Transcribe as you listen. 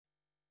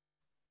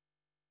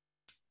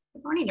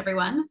Good morning,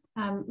 everyone.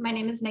 My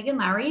name is Megan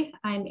Lowry.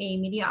 I'm a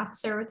media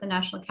officer with the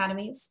National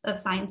Academies of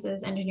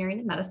Sciences, Engineering,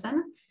 and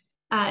Medicine.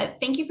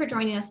 Thank you for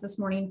joining us this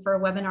morning for a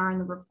webinar on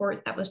the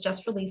report that was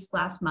just released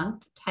last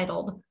month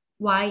titled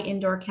Why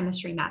Indoor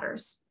Chemistry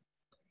Matters.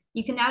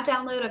 You can now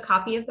download a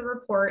copy of the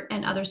report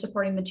and other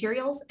supporting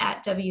materials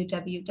at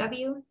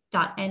www.nap.edu,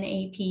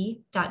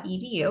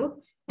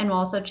 and we'll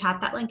also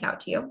chat that link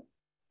out to you.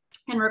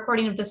 And a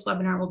recording of this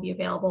webinar will be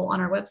available on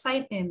our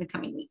website in the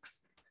coming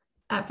weeks.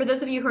 For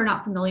those of you who are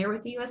not familiar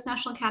with the U.S.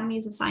 National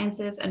Academies of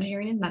Sciences,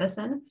 Engineering, and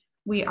Medicine,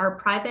 we are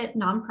private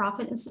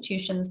nonprofit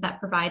institutions that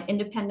provide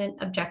independent,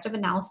 objective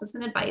analysis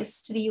and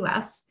advice to the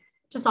U.S.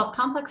 to solve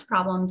complex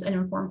problems and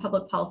inform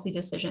public policy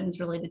decisions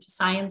related to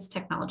science,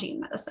 technology, and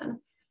medicine.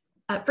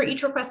 For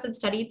each requested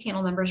study,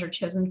 panel members are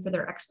chosen for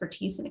their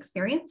expertise and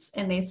experience,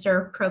 and they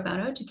serve pro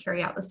bono to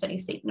carry out the study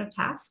statement of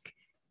task.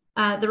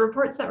 The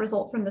reports that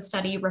result from the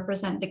study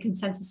represent the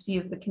consensus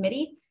view of the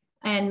committee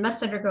and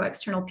must undergo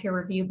external peer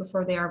review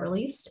before they are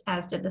released,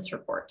 as did this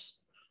report.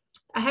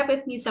 I have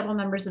with me several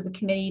members of the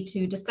committee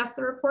to discuss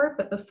the report,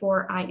 but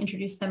before I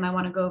introduce them, I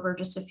want to go over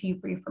just a few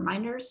brief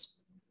reminders.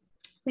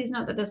 Please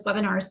note that this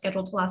webinar is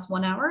scheduled to last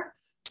 1 hour,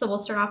 so we'll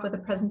start off with a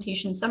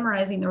presentation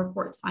summarizing the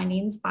report's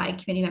findings by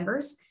committee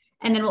members,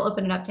 and then we'll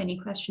open it up to any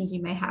questions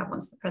you may have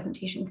once the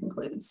presentation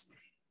concludes.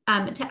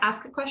 To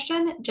ask a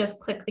question, just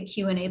click the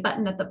Q&A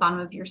button at the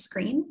bottom of your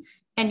screen,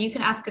 and you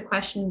can ask a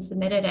question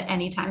submitted at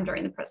any time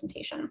during the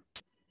presentation.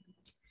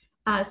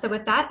 So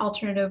with that, I'll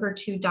turn it over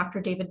to Dr.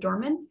 David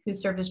Dorman, who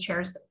served as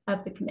chair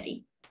of the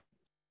committee.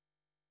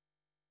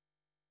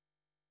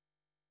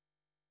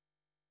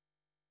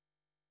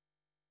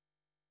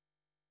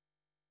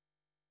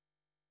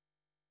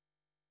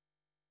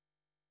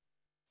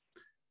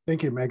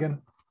 Thank you,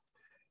 Megan.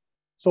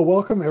 So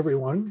welcome,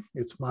 everyone.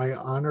 It's my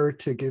honor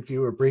to give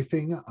you a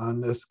briefing on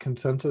this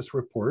consensus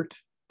report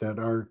that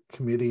our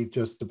committee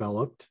just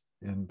developed.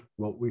 And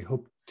what we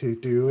hope to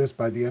do is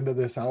by the end of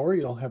this hour,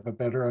 you'll have a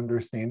better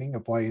understanding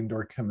of why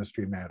indoor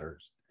chemistry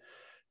matters.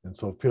 And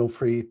so feel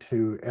free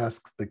to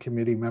ask the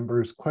committee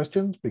members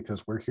questions,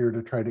 because we're here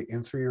to try to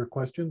answer your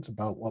questions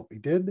about what we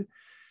did.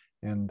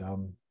 And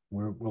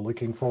we're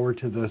looking forward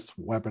to this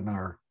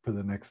webinar for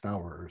the next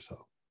hour or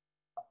so.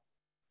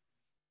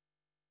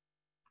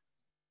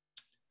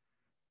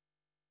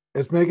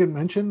 As Megan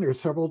mentioned, there are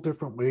several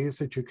different ways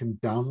that you can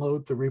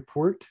download the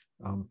report.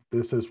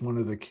 This is one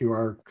of the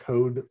QR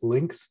code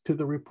links to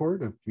the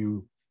report. If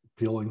you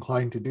feel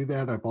inclined to do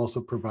that, I've also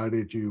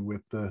provided you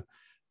with the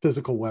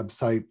physical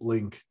website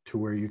link to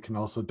where you can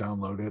also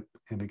download it.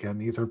 And again,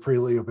 these are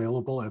freely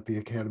available at the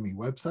Academy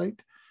website.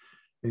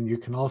 And you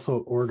can also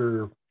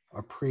order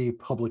a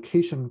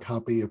pre-publication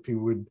copy if you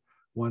would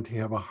want to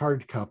have a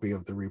hard copy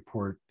of the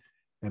report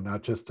and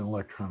not just an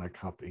electronic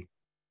copy.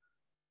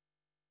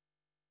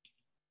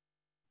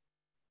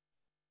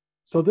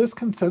 So this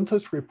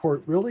consensus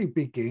report really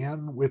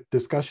began with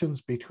discussions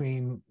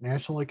between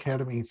National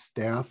Academy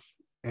staff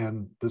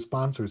and the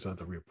sponsors of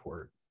the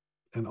report.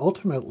 And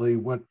ultimately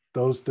what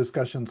those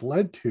discussions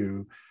led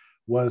to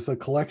was a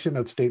collection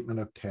of statement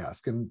of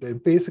task.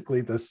 And basically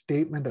the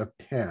statement of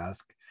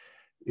task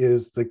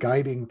is the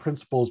guiding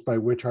principles by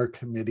which our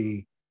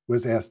committee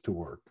was asked to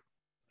work.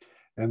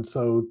 And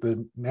so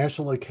the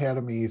National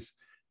Academies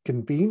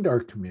convened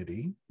our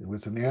committee. It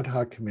was an ad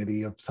hoc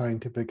committee of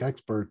scientific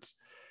experts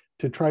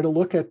to try to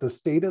look at the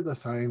state of the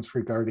science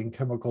regarding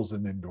chemicals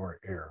in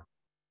indoor air.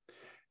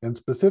 And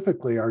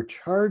specifically, our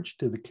charge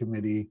to the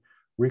committee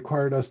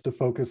required us to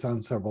focus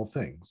on several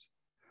things.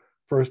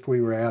 First,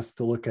 we were asked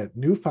to look at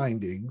new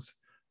findings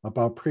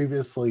about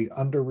previously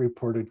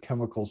underreported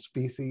chemical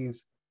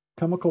species,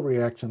 chemical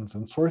reactions,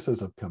 and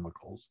sources of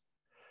chemicals,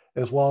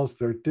 as well as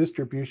their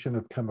distribution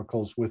of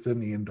chemicals within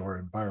the indoor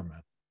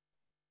environment.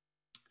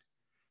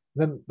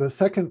 Then the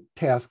second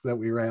task that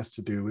we were asked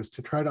to do is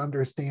to try to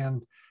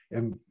understand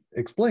and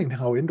explain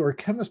how indoor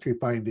chemistry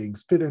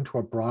findings fit into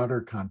a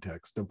broader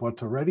context of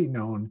what's already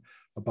known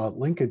about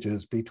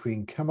linkages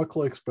between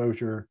chemical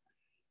exposure,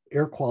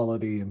 air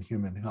quality, and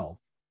human health.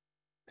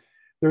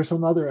 There are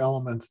some other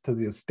elements to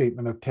the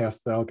statement of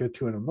tasks that I'll get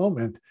to in a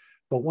moment,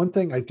 but one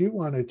thing I do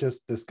want to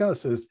just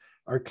discuss is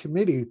our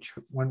committee,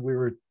 when we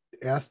were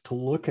asked to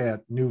look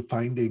at new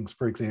findings,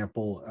 for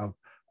example, of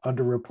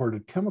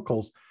underreported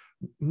chemicals,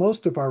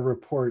 most of our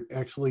report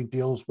actually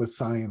deals with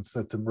science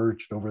that's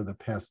emerged over the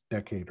past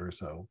decade or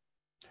so.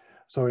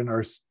 So in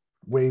our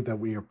way that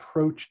we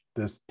approached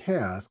this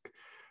task,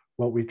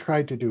 what we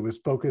tried to do is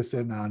focus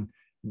in on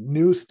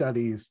new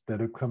studies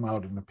that have come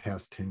out in the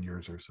past 10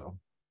 years or so.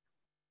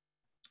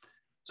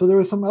 So there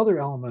were some other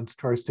elements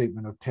to our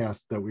statement of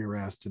tasks that we were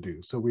asked to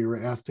do. So we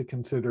were asked to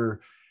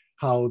consider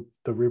how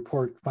the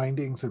report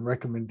findings and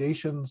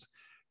recommendations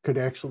could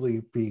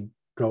actually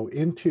go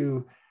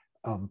into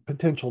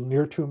potential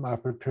near-term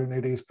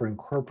opportunities for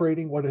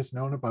incorporating what is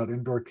known about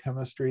indoor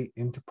chemistry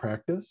into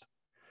practice.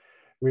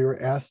 We were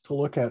asked to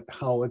look at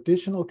how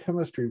additional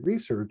chemistry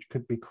research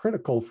could be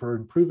critical for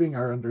improving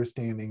our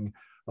understanding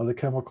of the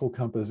chemical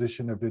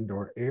composition of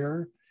indoor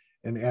air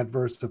and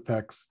adverse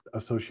effects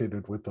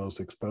associated with those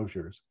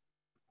exposures.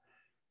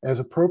 As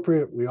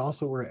appropriate, we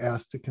also were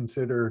asked to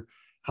consider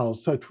how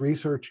such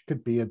research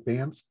could be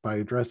advanced by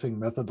addressing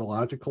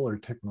methodological or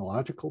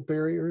technological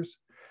barriers,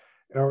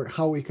 or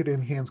how we could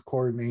enhance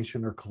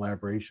coordination or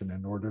collaboration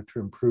in order to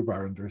improve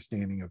our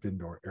understanding of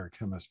indoor air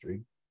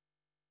chemistry.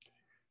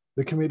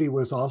 The committee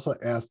was also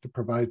asked to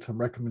provide some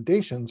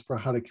recommendations for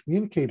how to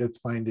communicate its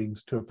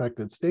findings to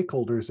affected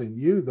stakeholders, and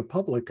you, the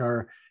public,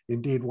 are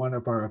indeed one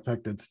of our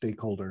affected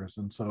stakeholders.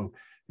 And so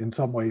in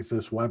some ways,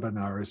 this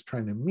webinar is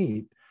trying to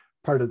meet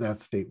part of that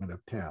statement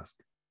of task.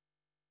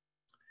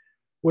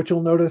 What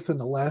you'll notice in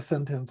the last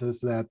sentence is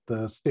that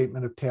the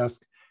statement of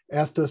task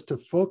asked us to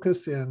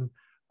focus in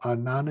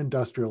on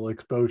non-industrial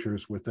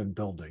exposures within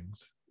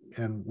buildings.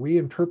 And we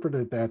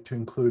interpreted that to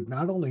include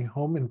not only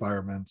home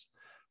environments,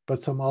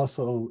 but some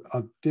also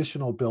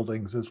additional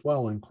buildings as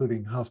well,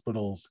 including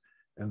hospitals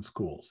and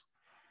schools.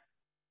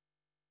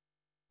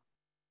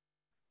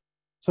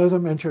 So as I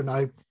mentioned,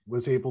 I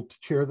was able to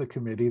chair the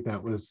committee.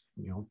 That was,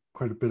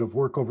 quite a bit of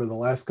work over the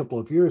last couple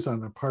of years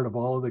on the part of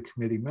all of the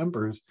committee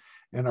members.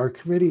 And our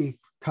committee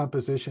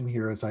composition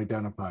here is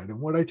identified. And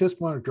what I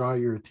just want to draw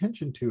your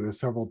attention to is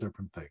several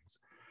different things.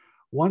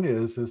 One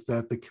is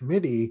that the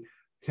committee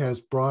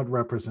has broad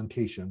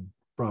representation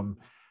from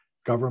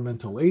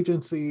governmental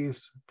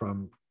agencies,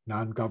 from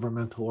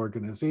non-governmental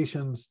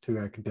organizations to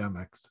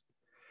academics.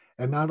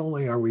 And not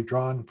only are we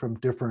drawn from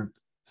different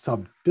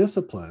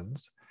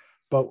sub-disciplines,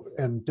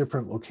 and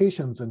different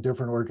locations and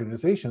different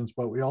organizations,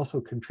 but we also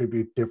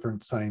contribute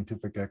different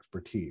scientific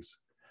expertise.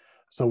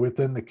 So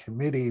within the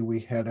committee,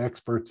 we had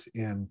experts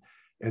in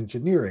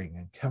engineering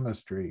and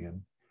chemistry and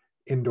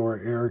indoor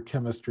air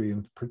chemistry.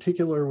 In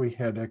particular, we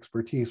had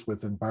expertise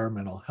with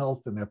environmental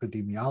health and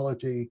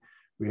epidemiology.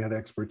 We had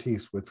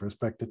expertise with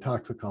respect to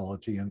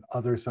toxicology and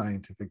other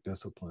scientific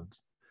disciplines.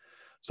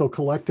 So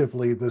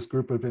collectively, this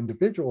group of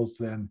individuals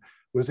then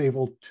was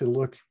able to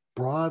look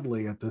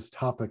broadly at this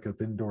topic of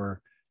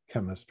indoor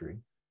chemistry.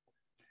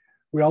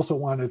 We also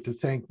wanted to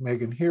thank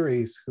Megan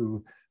Harries,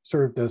 who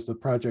served as the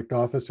project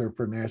officer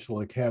for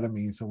National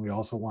Academies, and we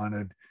also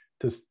wanted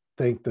to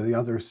thank the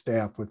other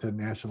staff within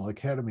National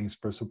Academies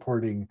for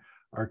supporting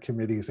our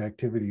committee's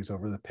activities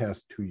over the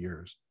past 2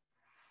 years.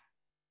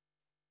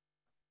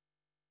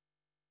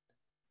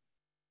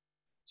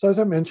 So as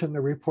I mentioned,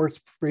 the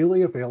report's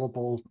freely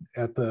available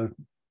at the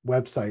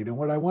website. And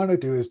what I want to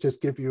do is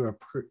just give you a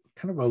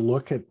kind of a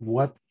look at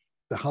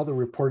how the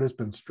report has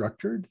been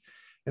structured,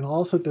 and I'll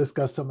also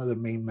discuss some of the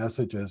main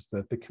messages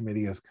that the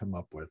committee has come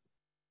up with.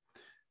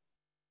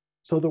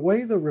 So the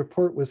way the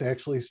report was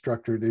actually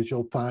structured is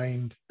you'll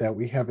find that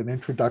we have an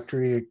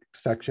introductory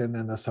section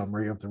and a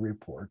summary of the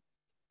report,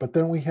 but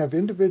then we have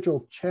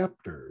individual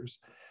chapters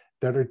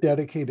that are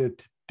dedicated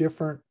to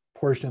different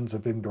portions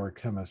of indoor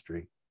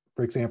chemistry.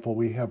 For example,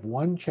 we have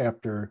one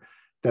chapter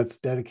that's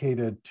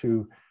dedicated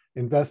to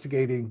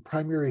investigating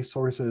primary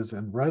sources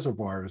and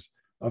reservoirs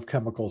of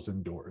chemicals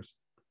indoors.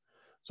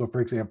 So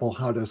for example,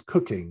 how does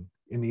cooking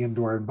in the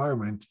indoor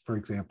environment, for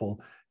example,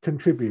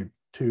 contribute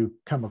to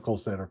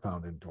chemicals that are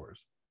found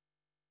indoors?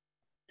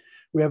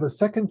 We have a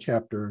second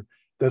chapter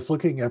that's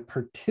looking at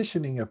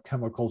partitioning of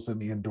chemicals in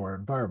the indoor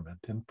environment.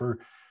 And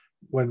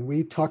when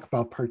we talk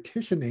about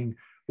partitioning,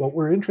 what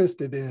we're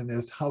interested in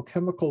is how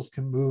chemicals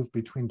can move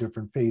between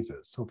different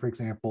phases. So for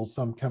example,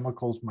 some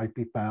chemicals might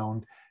be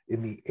found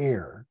in the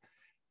air,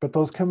 but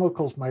those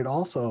chemicals might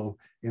also,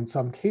 in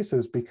some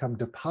cases, become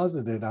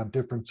deposited on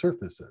different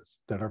surfaces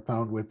that are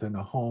found within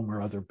a home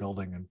or other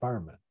building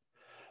environment.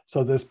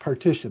 So this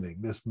partitioning,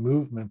 this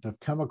movement of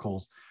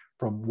chemicals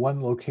from one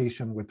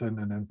location within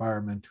an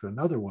environment to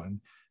another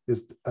one,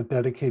 is a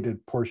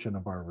dedicated portion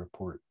of our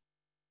report.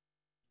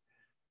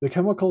 The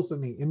chemicals in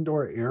the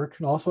indoor air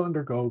can also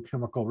undergo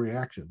chemical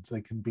reactions.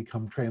 They can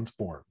become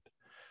transformed.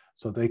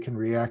 So they can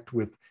react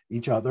with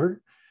each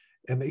other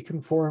and they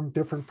can form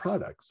different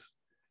products.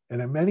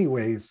 And in many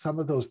ways, some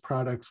of those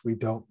products we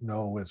don't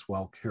know as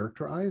well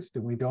characterized,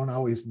 and we don't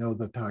always know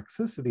the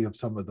toxicity of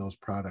some of those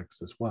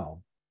products as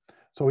well.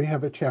 So we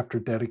have a chapter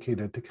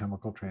dedicated to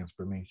chemical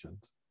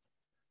transformations.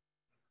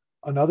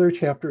 Another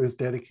chapter is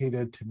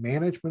dedicated to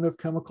management of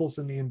chemicals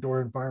in the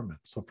indoor environment.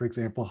 So for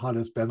example, how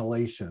does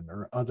ventilation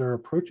or other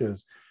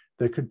approaches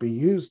that could be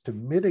used to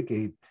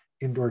mitigate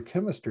indoor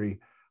chemistry,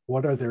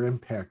 what are their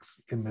impacts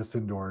in this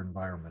indoor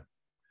environment?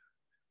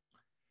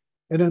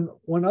 And then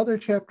one other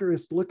chapter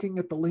is looking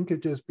at the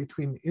linkages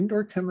between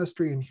indoor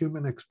chemistry and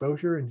human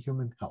exposure and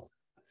human health.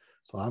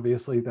 So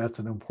obviously that's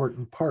an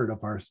important part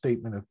of our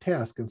statement of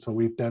task. And so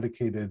we've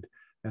dedicated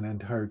an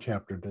entire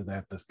chapter to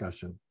that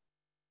discussion.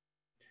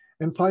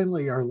 And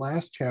finally, our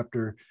last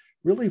chapter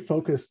really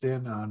focused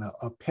in on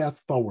a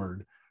path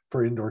forward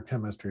for indoor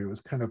chemistry. It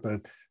was kind of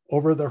an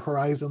over the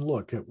horizon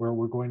look at where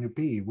we're going to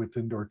be with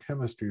indoor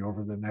chemistry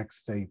over the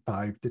next, say,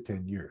 5 to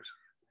 10 years.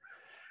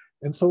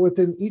 And so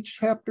within each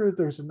chapter,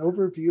 there's an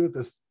overview of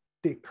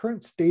the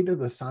current state of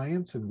the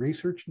science and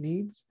research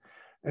needs.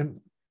 And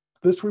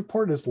this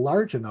report is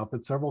large enough,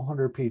 it's several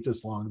hundred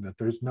pages long, that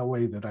there's no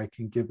way that I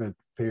can give it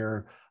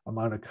fair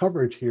amount of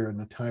coverage here in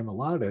the time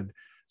allotted.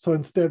 So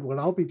instead, what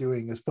I'll be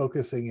doing is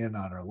focusing in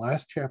on our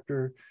last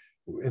chapter,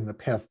 in the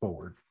path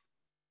forward.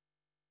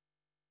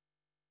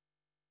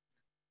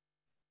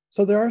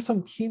 So there are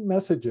some key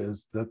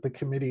messages that the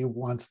committee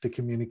wants to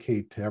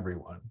communicate to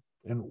everyone.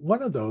 And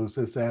one of those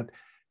is that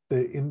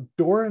the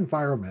indoor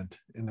environment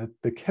and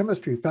the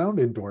chemistry found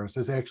indoors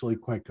is actually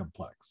quite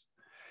complex.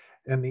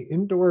 And the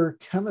indoor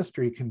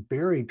chemistry can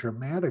vary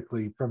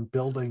dramatically from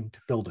building to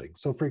building.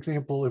 So for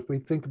example, if we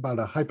think about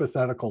a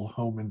hypothetical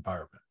home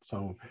environment,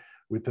 so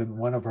within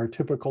one of our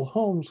typical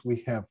homes,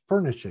 we have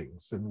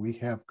furnishings and we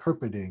have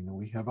carpeting and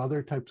we have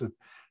other types of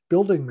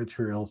building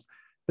materials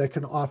that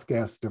can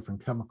off-gas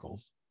different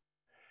chemicals.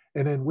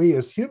 And then we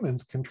as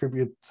humans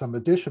contribute some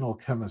additional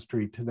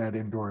chemistry to that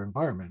indoor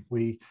environment.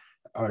 We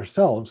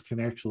ourselves can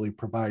actually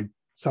provide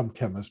some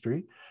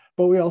chemistry,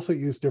 but we also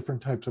use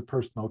different types of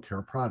personal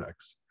care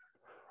products.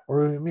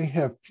 Or we may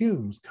have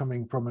fumes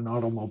coming from an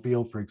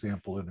automobile, for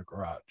example, in a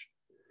garage.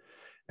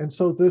 And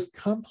so this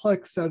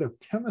complex set of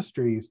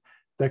chemistries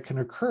that can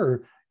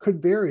occur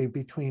could vary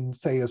between,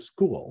 say, a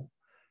school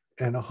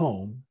and a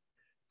home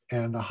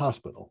and a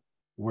hospital,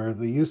 where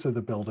the use of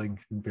the building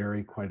can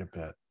vary quite a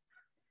bit.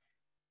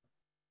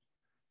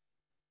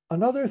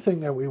 Another thing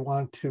that we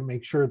want to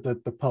make sure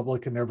that the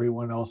public and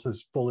everyone else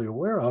is fully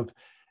aware of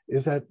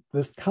is that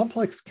this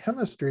complex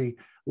chemistry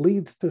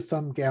leads to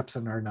some gaps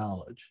in our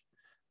knowledge.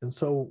 And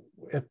so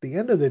at the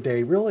end of the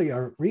day, really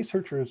our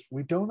researchers,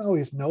 we don't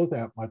always know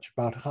that much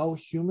about how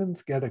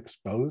humans get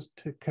exposed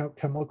to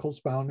chemicals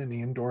found in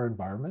the indoor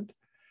environment.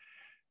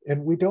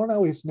 And we don't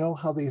always know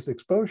how these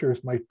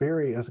exposures might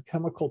vary as a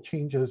chemical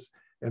changes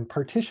and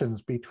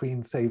partitions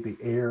between, say, the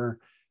air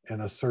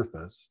and a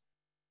surface.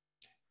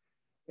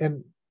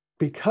 And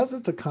because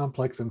it's a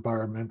complex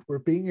environment, we're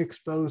being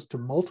exposed to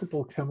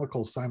multiple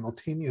chemicals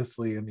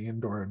simultaneously in the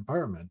indoor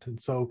environment.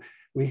 And so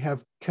we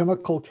have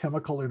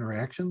chemical-chemical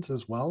interactions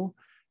as well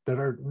that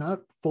are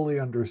not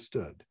fully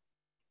understood.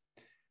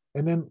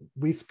 And then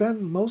we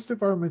spend most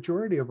of our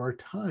majority of our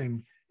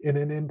time in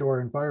an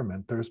indoor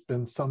environment. There's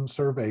been some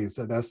surveys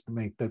that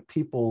estimate that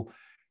people,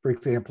 for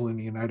example, in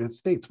the United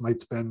States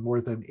might spend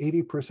more than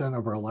 80%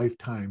 of our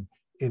lifetime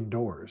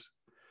indoors.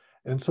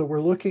 And so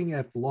we're looking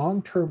at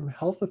long-term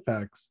health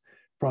effects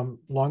from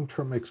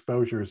long-term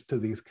exposures to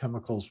these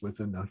chemicals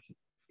within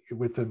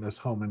this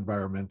home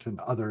environment and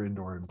other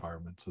indoor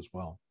environments as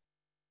well.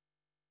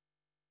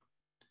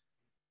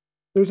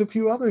 There's a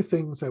few other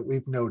things that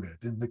we've noted,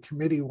 and the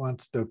committee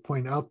wants to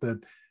point out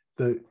that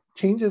the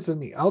changes in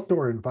the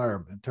outdoor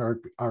environment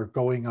are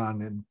going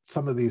on, and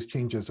some of these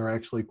changes are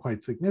actually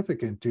quite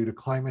significant due to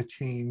climate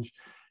change,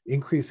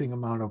 increasing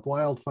amount of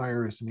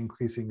wildfires, and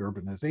increasing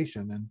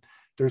urbanization. And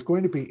there's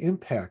going to be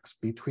impacts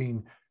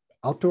between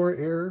outdoor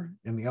air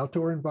in the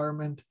outdoor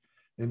environment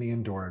and the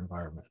indoor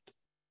environment.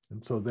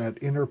 And so that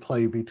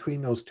interplay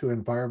between those two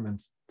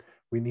environments,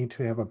 we need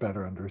to have a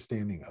better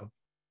understanding of.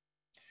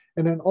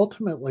 And then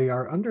ultimately,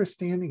 our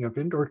understanding of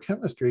indoor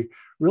chemistry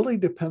really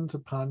depends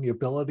upon the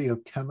ability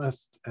of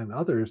chemists and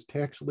others to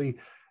actually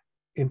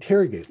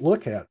interrogate,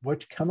 look at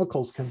which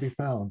chemicals can be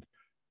found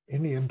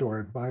in the indoor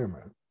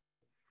environment.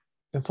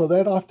 And so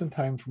that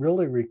oftentimes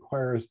really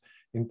requires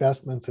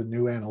investments in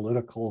new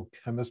analytical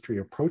chemistry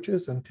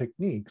approaches and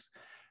techniques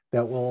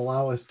that will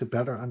allow us to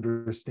better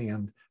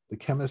understand the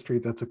chemistry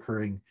that's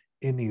occurring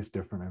in these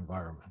different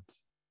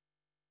environments.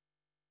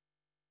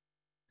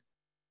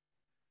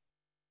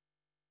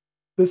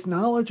 This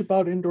knowledge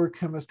about indoor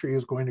chemistry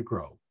is going to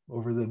grow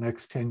over the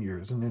next 10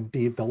 years. And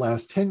indeed, the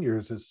last 10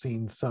 years has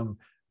seen some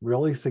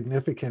really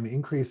significant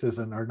increases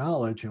in our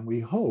knowledge. And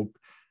we hope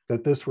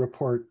that this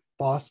report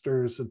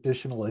fosters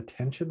additional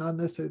attention on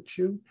this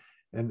issue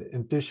and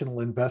additional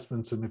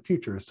investments in the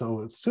future. So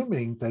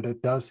assuming that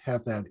it does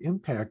have that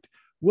impact,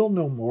 we'll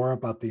know more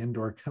about the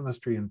indoor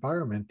chemistry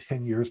environment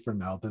 10 years from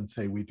now than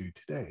say we do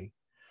today.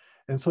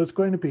 And so it's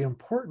going to be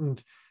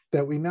important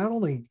that we not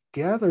only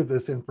gather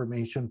this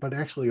information, but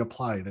actually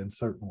apply it in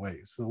certain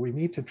ways. So we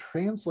need to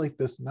translate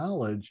this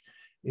knowledge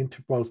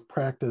into both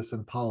practice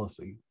and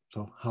policy.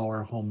 So how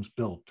are homes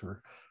built,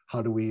 or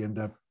how do we end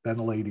up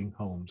ventilating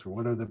homes, or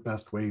what are the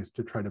best ways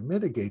to try to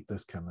mitigate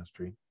this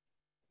chemistry?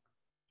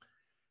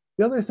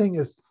 The other thing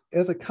is,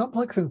 as a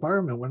complex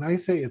environment, when I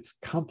say it's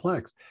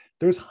complex,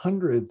 there's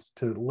hundreds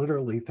to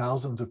literally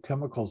thousands of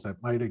chemicals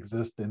that might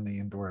exist in the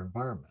indoor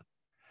environment.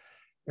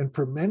 And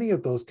for many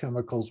of those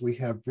chemicals, we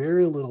have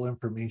very little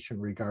information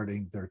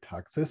regarding their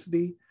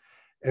toxicity,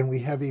 and we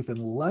have even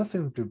less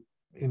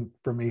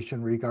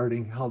information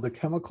regarding how the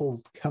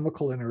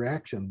chemical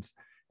interactions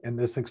and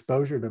this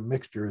exposure to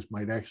mixtures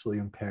might actually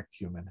impact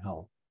human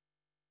health.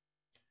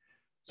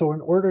 So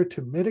in order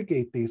to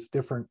mitigate these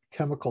different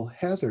chemical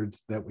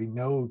hazards that we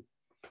know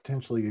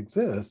potentially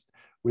exist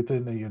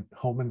within the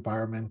home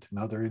environment and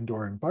other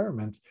indoor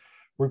environments,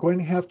 we're going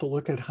to have to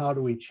look at how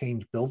do we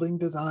change building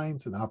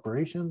designs and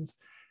operations,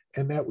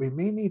 and that we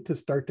may need to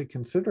start to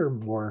consider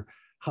more,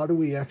 how do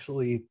we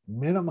actually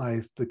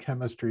minimize the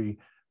chemistry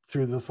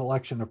through the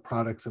selection of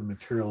products and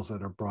materials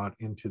that are brought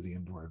into the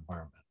indoor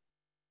environment.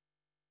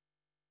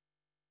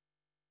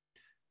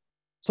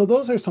 So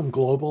those are some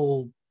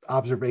global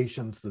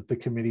observations that the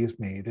committee has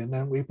made. And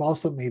then we've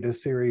also made a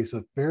series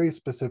of very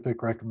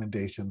specific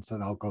recommendations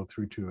that I'll go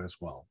through too as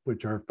well,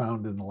 which are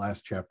found in the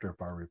last chapter of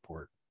our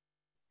report.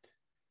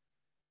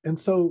 And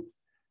so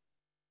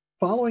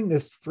following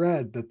this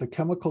thread that the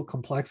chemical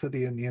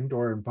complexity in the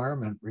indoor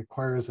environment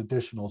requires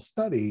additional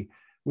study,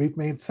 we've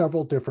made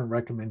several different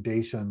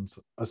recommendations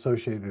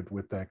associated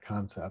with that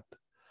concept.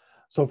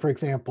 So for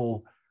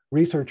example,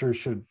 researchers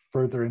should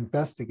further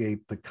investigate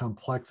the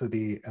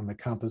complexity and the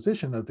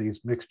composition of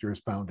these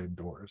mixtures found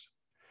indoors.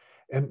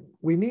 And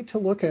we need to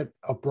look at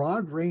a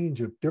broad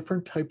range of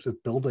different types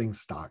of building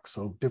stock,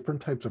 so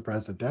different types of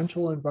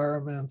residential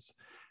environments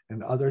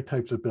and other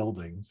types of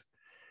buildings.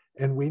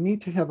 And we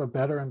need to have a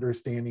better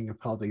understanding of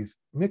how these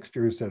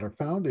mixtures that are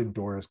found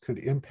indoors could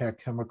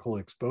impact chemical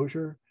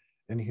exposure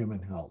and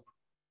human health.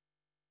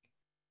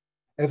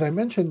 As I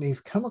mentioned, these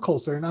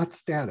chemicals are not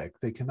static.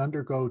 They can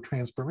undergo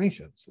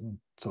transformations. And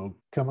so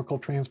chemical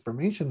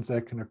transformations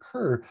that can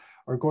occur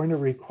are going to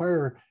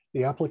require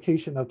the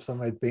application of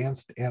some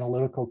advanced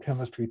analytical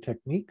chemistry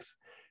techniques.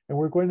 And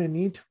we're going to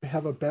need to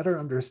have a better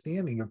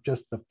understanding of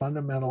just the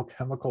fundamental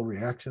chemical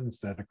reactions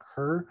that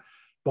occur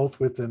both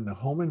within the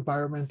home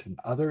environment and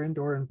other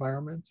indoor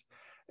environments.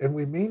 And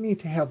we may need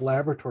to have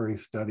laboratory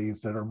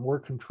studies that are more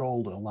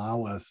controlled to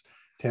allow us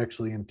to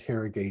actually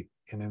interrogate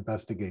and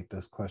investigate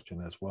this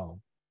question as well.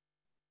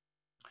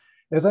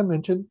 As I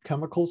mentioned,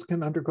 chemicals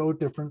can undergo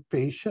different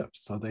phase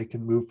shifts. So they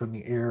can move from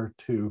the air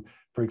to,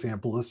 for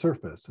example, the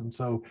surface. And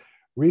so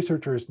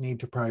researchers need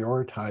to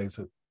prioritize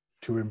it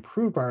to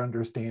improve our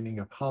understanding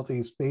of how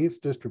these phase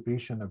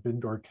distribution of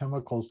indoor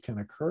chemicals can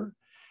occur.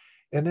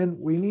 And then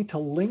we need to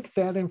link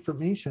that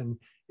information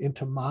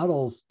into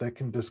models that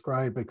can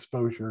describe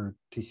exposure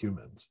to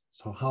humans.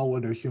 So how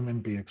would a human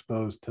be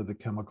exposed to the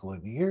chemical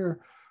in the air?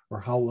 Or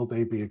how will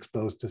they be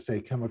exposed to,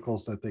 say,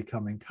 chemicals that they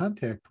come in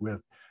contact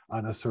with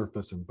on a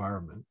surface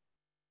environment?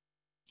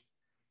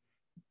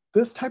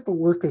 This type of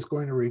work is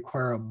going to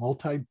require a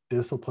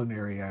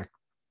multidisciplinary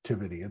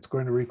activity. It's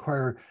going to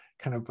require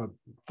kind of a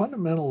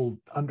fundamental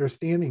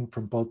understanding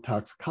from both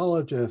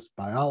toxicologists,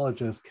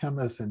 biologists,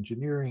 chemists,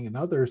 engineering, and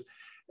others.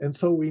 And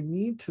so we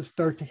need to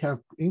start to have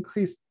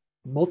increased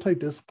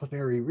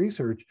multidisciplinary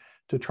research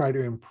to try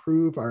to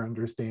improve our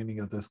understanding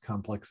of this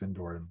complex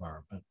indoor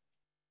environment.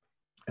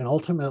 And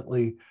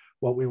ultimately,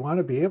 what we want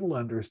to be able to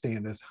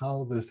understand is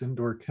how this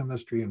indoor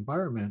chemistry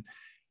environment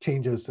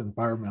changes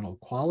environmental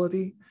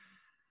quality,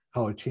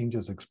 how it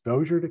changes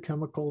exposure to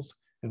chemicals,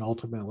 and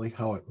ultimately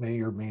how it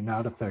may or may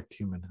not affect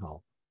human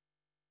health.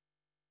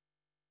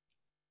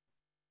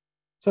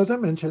 So as I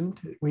mentioned,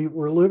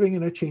 we're living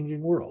in a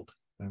changing world.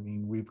 I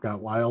mean, we've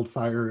got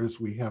wildfires,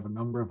 we have a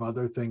number of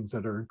other things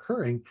that are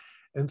occurring.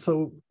 And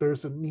so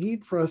there's a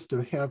need for us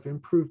to have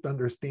improved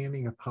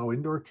understanding of how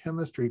indoor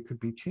chemistry could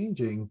be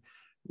changing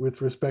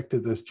with respect to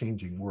this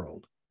changing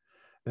world.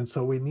 And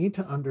so we need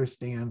to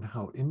understand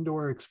how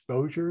indoor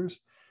exposures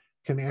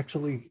can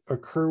actually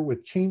occur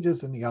with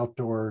changes in the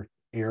outdoor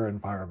air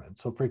environment.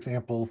 So for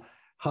example,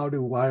 how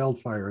do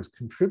wildfires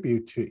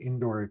contribute to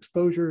indoor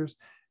exposures,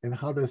 and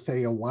how does,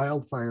 say, a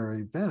wildfire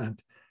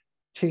event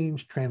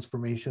change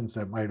transformations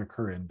that might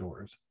occur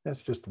indoors?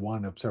 That's just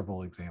one of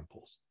several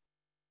examples.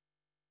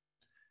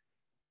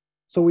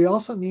 So we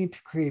also need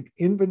to create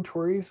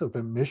inventories of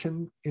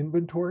emission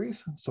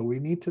inventories. So we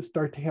need to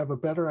start to have a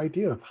better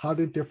idea of how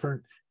do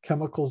different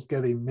chemicals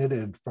get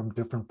emitted from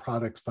different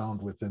products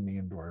found within the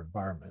indoor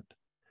environment.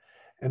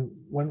 And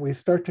when we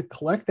start to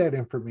collect that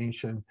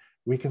information,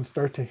 we can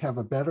start to have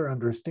a better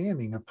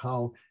understanding of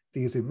how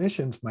these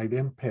emissions might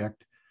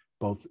impact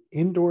both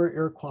indoor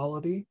air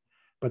quality,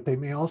 but they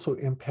may also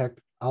impact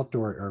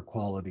outdoor air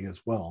quality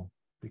as well,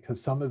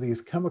 because some of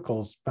these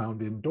chemicals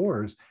found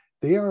indoors,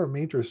 they are a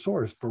major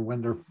source for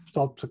when they're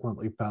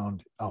subsequently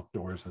found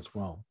outdoors as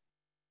well.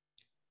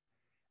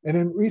 And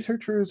then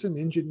researchers and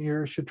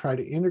engineers should try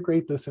to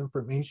integrate this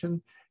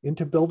information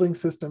into building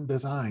system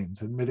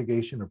designs and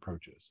mitigation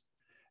approaches.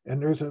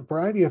 And there's a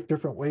variety of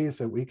different ways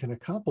that we can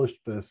accomplish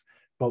this,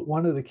 but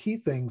one of the key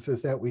things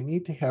is that we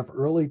need to have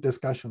early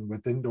discussion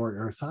with indoor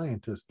air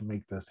scientists to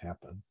make this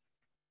happen.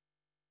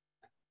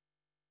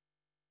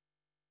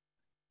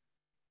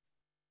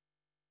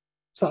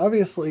 So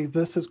obviously,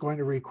 this is going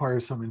to require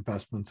some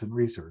investments in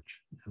research.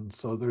 And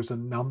so there's a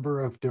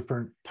number of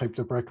different types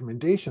of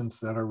recommendations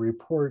that our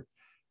report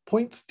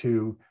points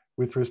to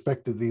with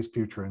respect to these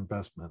future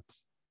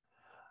investments.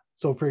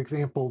 So for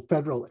example,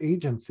 federal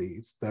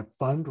agencies that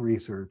fund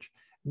research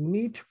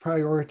need to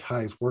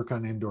prioritize work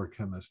on indoor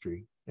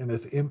chemistry and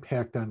its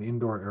impact on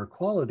indoor air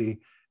quality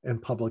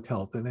and public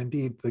health. And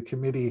indeed, the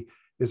committee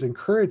is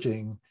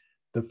encouraging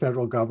the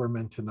federal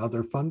government and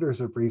other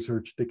funders of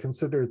research to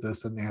consider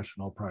this a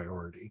national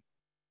priority.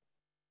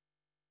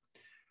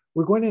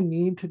 We're going to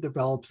need to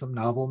develop some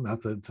novel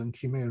methods and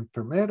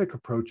chemoinformatic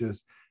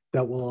approaches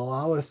that will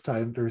allow us to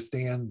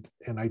understand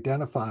and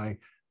identify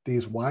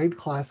these wide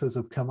classes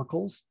of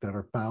chemicals that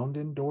are found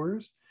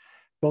indoors,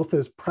 both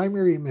as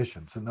primary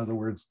emissions. In other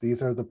words,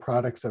 these are the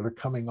products that are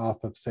coming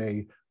off of,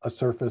 say, a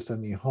surface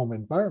in the home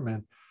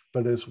environment,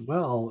 but as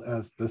well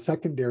as the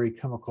secondary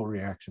chemical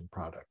reaction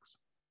products.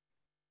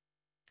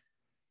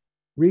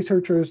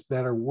 Researchers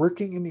that are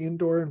working in the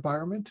indoor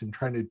environment and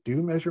trying to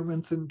do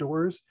measurements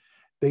indoors,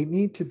 they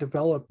need to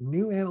develop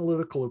new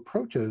analytical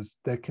approaches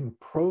that can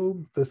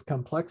probe this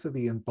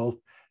complexity in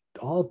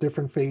all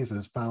different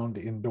phases found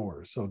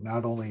indoors. So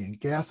not only in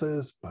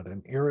gases, but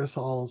in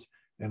aerosols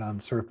and on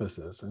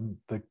surfaces. And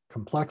the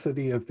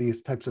complexity of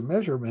these types of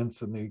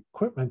measurements and the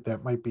equipment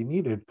that might be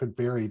needed could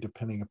vary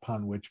depending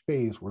upon which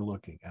phase we're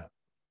looking at.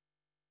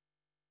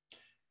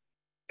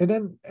 And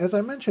then, as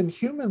I mentioned,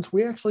 humans,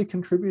 we actually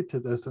contribute to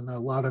this in a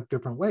lot of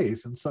different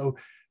ways. And so,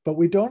 but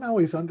we don't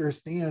always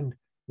understand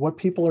what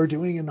people are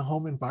doing in the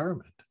home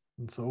environment.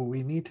 And so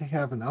we need to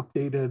have an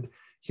updated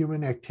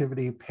human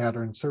activity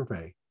pattern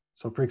survey.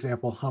 So for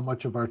example, how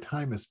much of our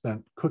time is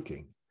spent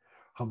cooking?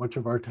 How much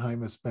of our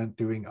time is spent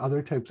doing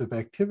other types of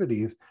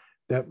activities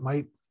that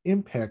might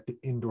impact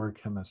indoor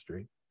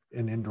chemistry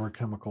and indoor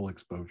chemical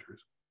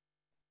exposures?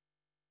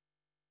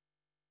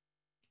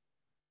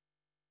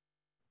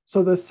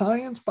 So the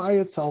science by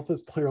itself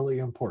is clearly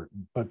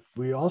important, but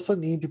we also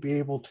need to be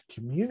able to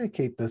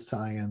communicate the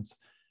science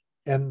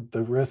and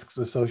the risks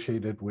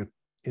associated with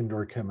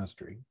indoor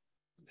chemistry.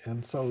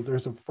 And so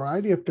there's a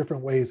variety of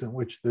different ways in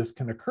which this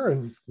can occur.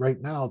 And right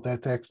now,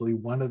 that's actually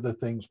one of the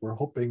things we're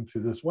hoping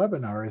through this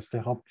webinar is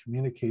to help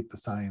communicate the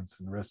science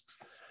and risks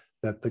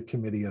that the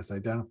committee has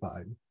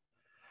identified.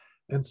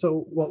 And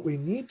so what we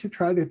need to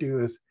try to do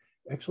is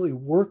actually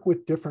work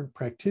with different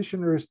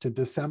practitioners to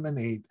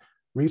disseminate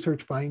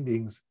research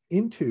findings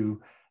into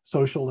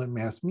social and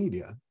mass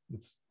media.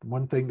 It's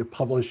one thing to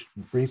publish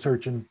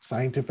research in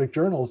scientific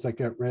journals that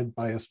get read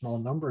by a small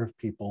number of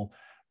people,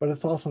 but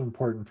it's also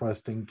important for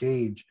us to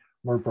engage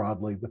more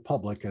broadly the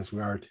public as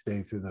we are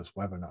today through this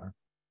webinar.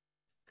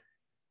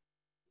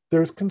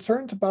 There's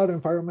concerns about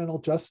environmental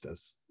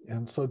justice.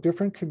 And so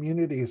different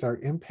communities are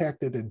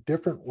impacted in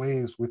different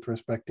ways with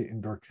respect to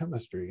indoor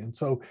chemistry. And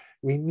so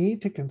we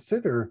need to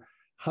consider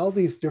how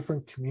these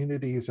different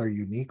communities are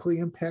uniquely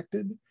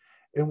impacted.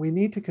 And we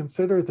need to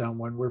consider them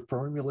when we're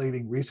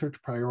formulating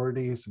research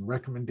priorities and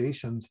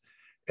recommendations.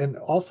 And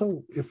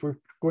also, if we're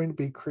going to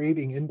be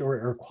creating indoor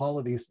air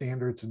quality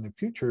standards in the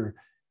future,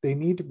 they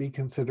need to be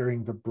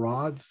considering the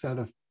broad set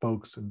of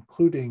folks,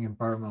 including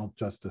environmental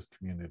justice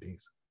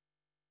communities.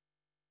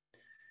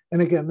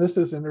 And again, this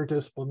is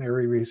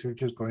interdisciplinary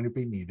research is going to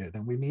be needed.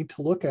 And we need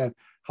to look at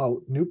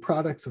how new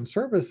products and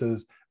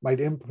services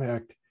might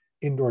impact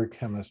indoor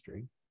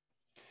chemistry.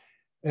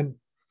 And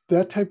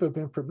that type of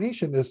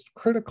information is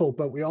critical,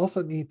 but we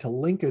also need to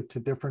link it to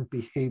different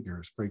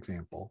behaviors, for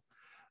example.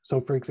 So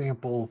for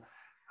example,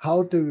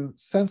 how do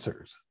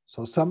sensors,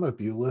 so some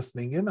of you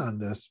listening in on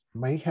this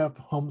may have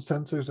home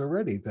sensors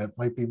already that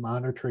might be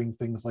monitoring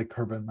things like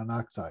carbon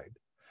monoxide.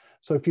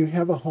 So if you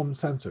have a home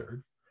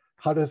sensor,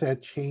 how does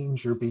that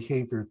change your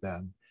behavior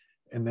then?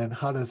 And then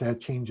how does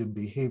that change in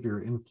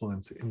behavior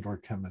influence indoor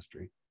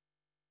chemistry?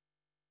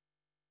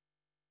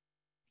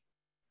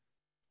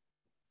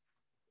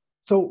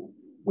 So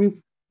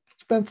we've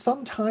spent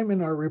some time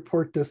in our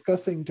report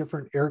discussing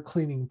different air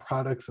cleaning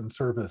products and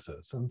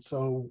services. And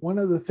so one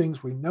of the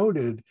things we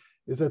noted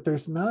is that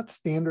there's not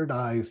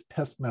standardized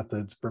test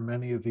methods for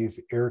many of these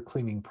air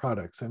cleaning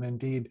products. And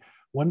indeed,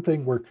 one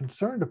thing we're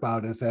concerned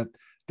about is that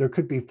there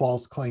could be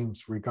false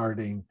claims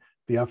regarding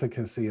the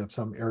efficacy of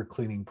some air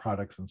cleaning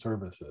products and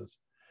services.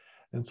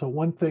 And so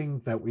one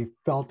thing that we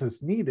felt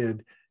is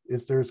needed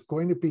is there's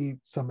going to be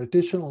some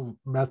additional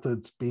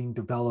methods being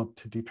developed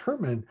to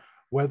determine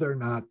whether or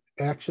not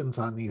actions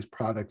on these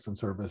products and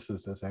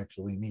services is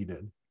actually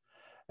needed.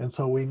 And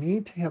so we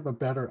need to have a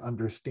better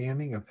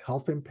understanding of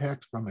health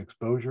impacts from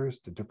exposures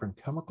to different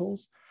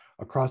chemicals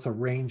across a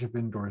range of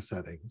indoor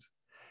settings.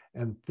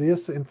 And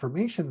this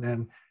information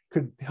then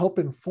could help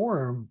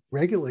inform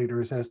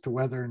regulators as to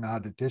whether or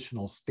not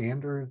additional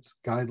standards,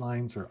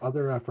 guidelines, or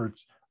other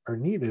efforts are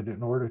needed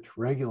in order to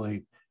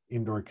regulate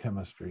indoor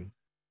chemistry.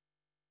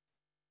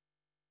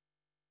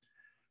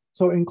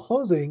 So in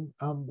closing,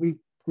 we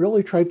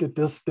really tried to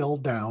distill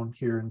down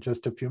here in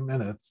just a few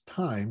minutes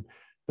time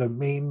the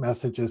main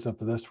messages of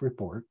this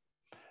report.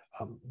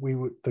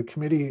 The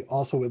committee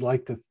also would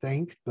like to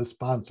thank the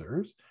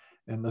sponsors,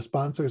 and the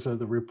sponsors of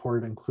the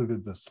report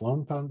included the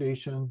Sloan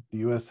Foundation, the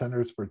U.S.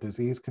 Centers for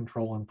Disease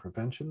Control and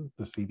Prevention,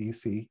 the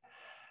CDC,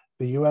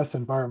 the U.S.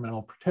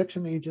 Environmental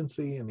Protection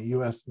Agency, and the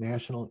U.S.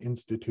 National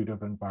Institute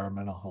of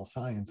Environmental Health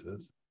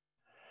Sciences.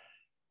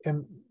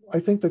 And I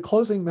think the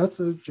closing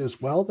message as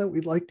well that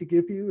we'd like to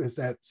give you is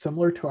that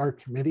similar to our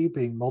committee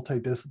being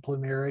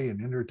multidisciplinary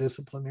and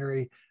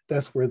interdisciplinary,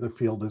 that's where the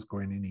field is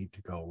going to need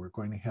to go. We're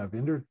going to have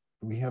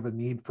we have a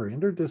need for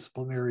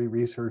interdisciplinary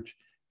research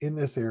in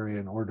this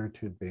area in order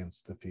to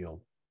advance the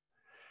field.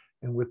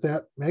 And with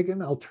that,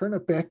 Megan, I'll turn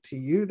it back to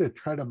you to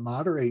try to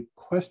moderate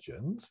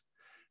questions.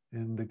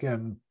 And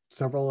again,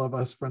 several of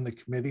us from the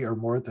committee are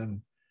more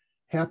than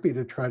happy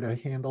to try to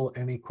handle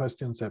any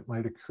questions that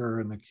might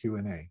occur in the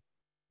Q&A.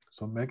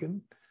 So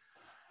Megan.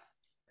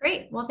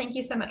 Great. Well, thank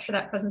you so much for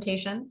that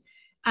presentation.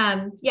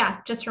 Yeah,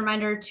 just a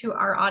reminder to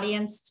our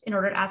audience, in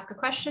order to ask a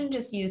question,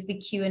 just use the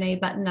Q&A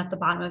button at the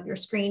bottom of your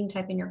screen,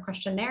 type in your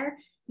question there.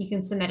 You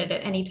can submit it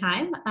at any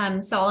time.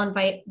 So I'll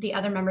invite the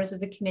other members of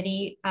the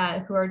committee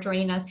who are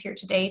joining us here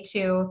today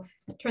to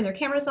turn their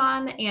cameras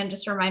on, and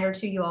just a reminder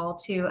to you all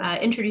to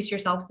introduce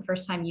yourselves the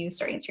first time you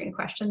start answering a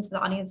question so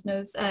the audience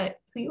knows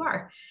who you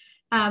are.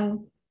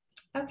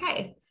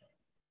 Okay.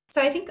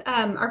 So I think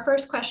our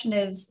first question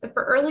is,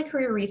 for early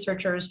career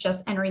researchers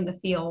just entering the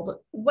field,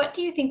 what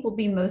do you think will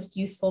be most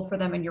useful for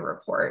them in your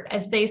report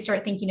as they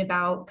start thinking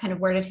about kind of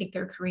where to take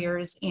their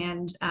careers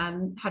and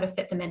how to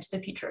fit them into the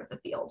future of the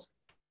field?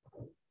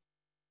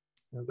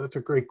 That's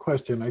a great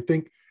question. I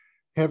think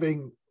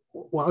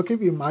well, I'll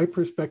give you my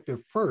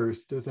perspective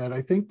first, is that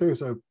I think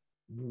there's a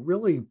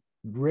really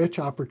rich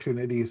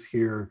opportunities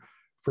here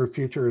for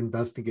future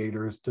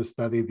investigators to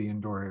study the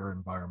indoor air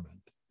environment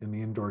and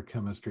the indoor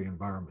chemistry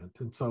environment.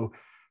 And so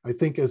I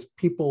think as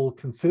people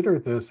consider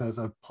this as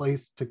a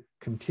place to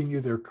continue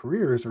their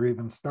careers or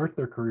even start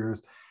their careers,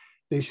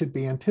 they should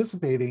be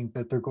anticipating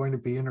that they're going to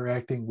be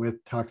interacting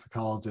with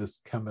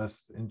toxicologists,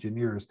 chemists,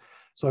 engineers.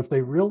 So if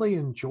they really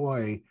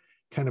enjoy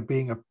kind of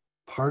being a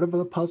part of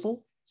the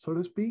puzzle, so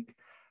to speak,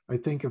 I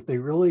think if they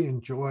really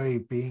enjoy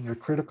being a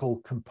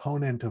critical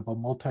component of a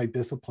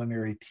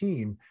multidisciplinary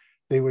team,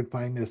 they would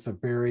find this a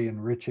very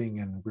enriching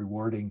and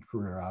rewarding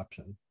career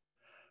option.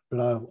 But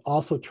I'll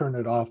also turn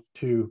it off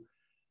to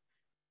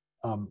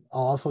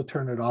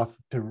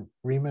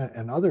Rima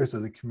and others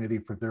of the committee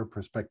for their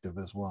perspective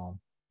as well.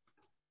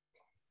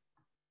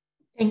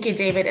 Thank you,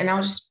 David. And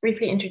I'll just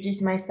briefly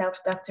introduce myself,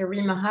 Dr.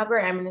 Rima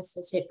Haber. I'm an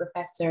associate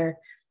professor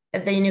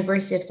at the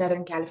University of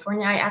Southern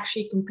California. I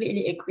actually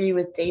completely agree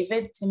with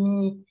David. To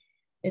me,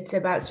 it's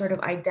about sort of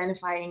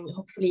identifying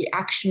hopefully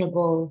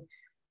actionable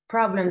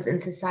problems in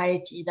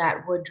society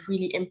that would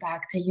really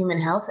impact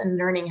human health, and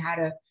learning how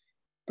to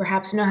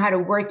perhaps know how to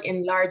work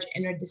in large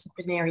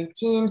interdisciplinary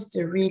teams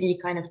to really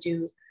kind of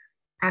do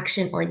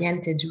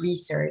action-oriented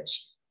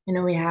research. You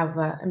know, we have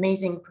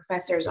amazing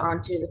professors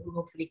on too who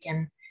hopefully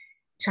can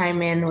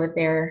chime in with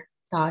their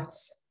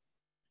thoughts.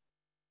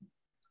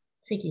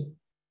 Vicky.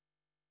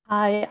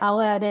 Hi,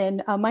 I'll add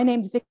in. My name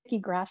is Vicky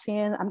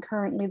Gracian. I'm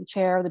currently the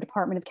chair of the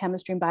Department of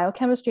Chemistry and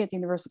Biochemistry at the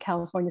University of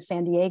California,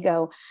 San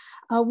Diego.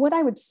 What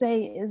I would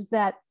say is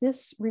that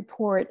this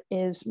report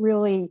is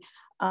really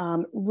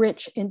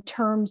rich in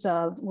terms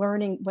of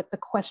learning what the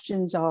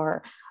questions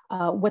are,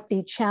 what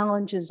the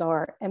challenges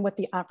are, and what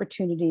the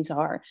opportunities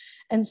are.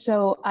 And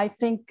so I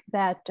think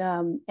that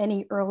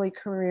any early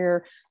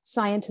career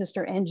scientist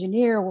or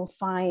engineer will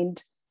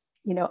find,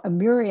 you know, a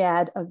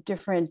myriad of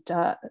different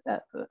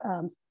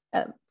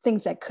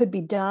things that could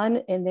be done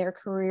in their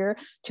career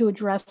to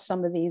address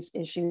some of these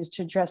issues,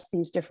 to address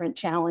these different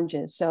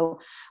challenges. So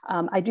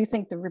I do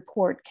think the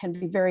report can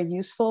be very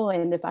useful.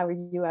 And if I were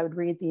you, I would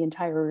read the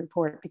entire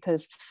report,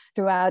 because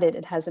throughout it,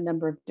 it has a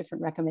number of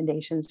different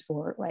recommendations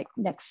for like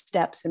next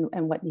steps and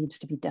what needs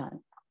to be done.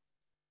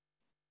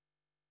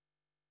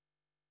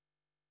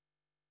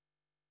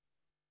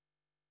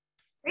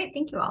 Great,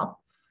 thank you all.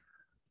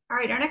 All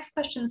right, our next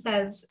question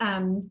says,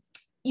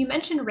 you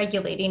mentioned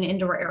regulating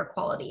indoor air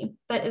quality,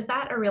 but is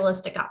that a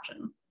realistic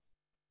option?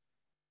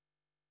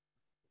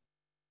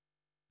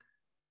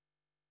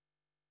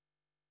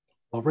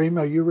 Well,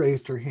 Rima, you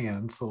raised your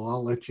hand, so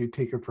I'll let you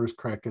take a first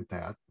crack at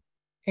that.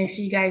 If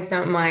you guys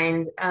don't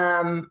mind.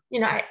 You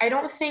know, I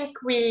don't think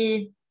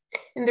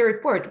in the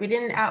report, we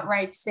didn't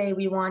outright say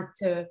we want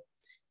to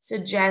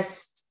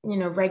suggest, you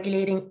know,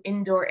 regulating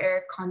indoor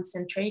air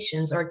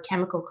concentrations or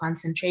chemical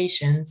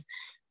concentrations.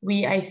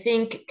 We, I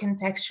think,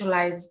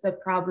 contextualize the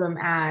problem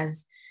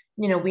as,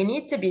 you know, we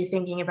need to be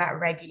thinking about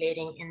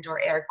regulating indoor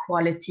air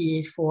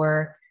quality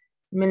for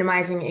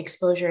minimizing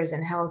exposures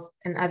and health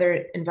and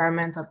other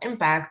environmental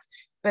impacts,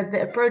 but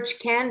the approach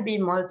can be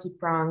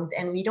multi-pronged,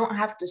 and we don't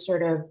have to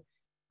sort of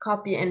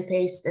copy and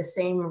paste the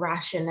same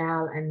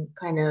rationale and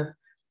kind of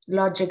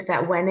logic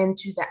that went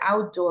into the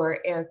outdoor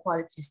air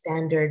quality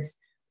standards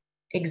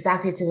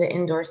exactly to the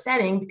indoor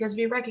setting, because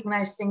we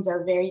recognize things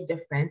are very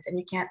different, and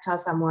you can't tell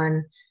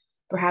someone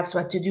perhaps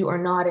what to do or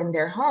not in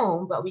their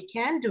home, but we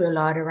can do a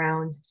lot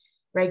around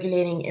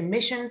regulating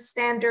emission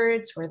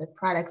standards for the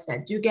products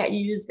that do get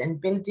used in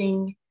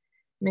building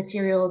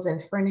materials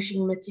and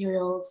furnishing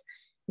materials,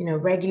 you know,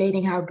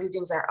 regulating how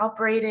buildings are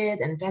operated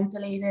and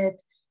ventilated.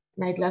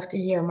 And I'd love to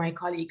hear my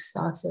colleagues'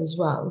 thoughts as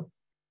well.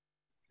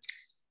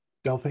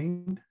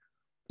 Delphine?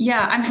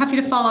 Yeah, I'm happy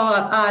to follow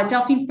up.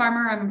 Delphine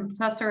Farmer, I'm a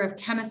professor of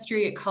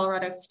chemistry at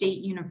Colorado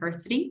State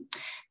University.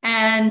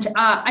 And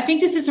I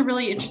think this is a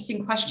really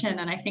interesting question.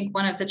 And I think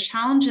one of the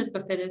challenges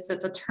with it is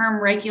that the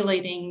term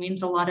regulating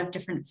means a lot of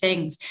different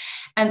things.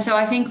 And so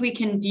I think we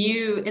can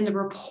view in the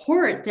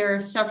report, there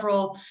are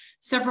several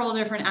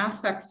different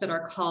aspects that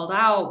are called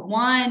out.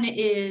 One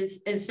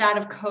is that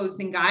of codes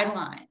and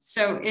guidelines.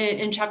 So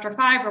in chapter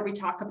 5, where we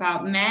talk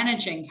about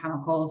managing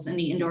chemicals in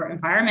the indoor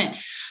environment,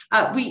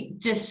 we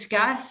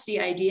discuss the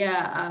idea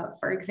idea of,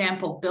 for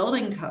example,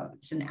 building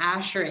codes and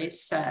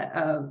ASHRAE's set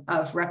of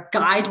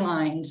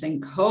guidelines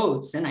and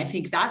codes. And I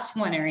think that's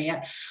one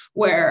area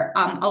where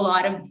a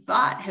lot of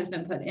thought has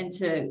been put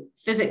into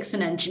physics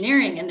and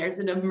engineering, and there's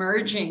an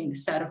emerging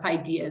set of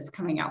ideas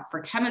coming out for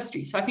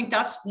chemistry. So I think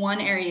that's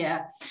one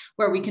area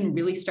where we can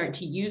really start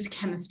to use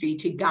chemistry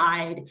to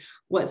guide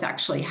what's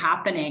actually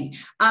happening.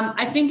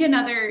 I think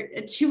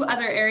two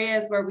other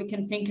areas where we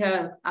can think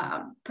of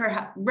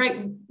perhaps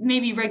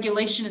maybe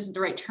regulation isn't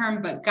the right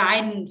term, but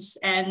guidance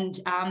and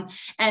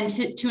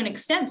to an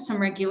extent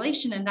some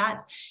regulation, and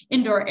that's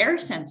indoor air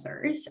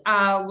sensors,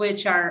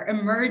 which are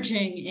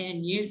emerging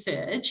in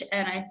usage.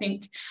 And I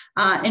think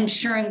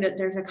ensuring that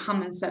there's a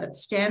common set of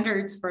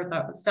standards for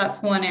those.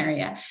 That's one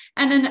area.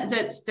 And then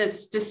that's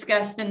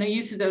discussed, and the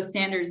use of those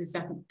standards is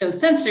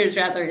those sensors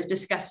rather is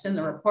discussed in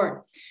the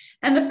report.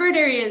 And the third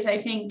area is, I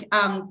think,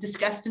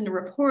 discussed in the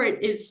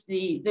report is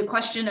the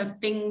question of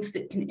things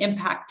that can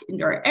impact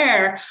indoor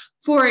air.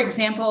 For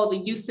example, the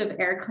use of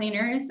air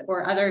cleaners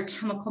or other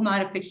chemical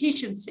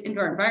modifications to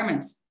indoor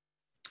environments.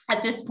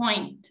 At this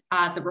point,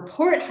 the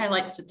report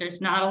highlights that there's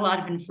not a lot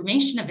of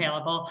information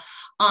available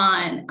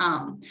on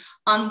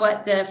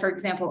what the, for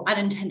example,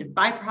 unintended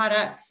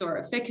byproducts or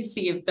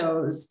efficacy of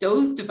those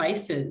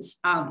devices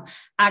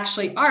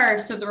actually are.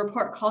 So the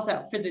report calls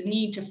out for the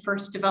need to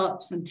first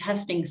develop some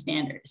testing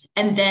standards.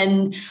 And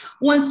then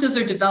once those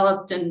are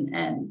developed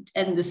and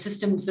the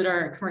systems that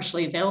are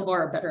commercially available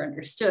are better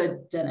understood,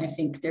 then I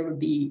think there would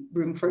be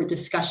room for a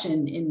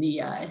discussion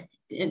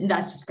and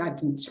that's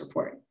described in this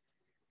report.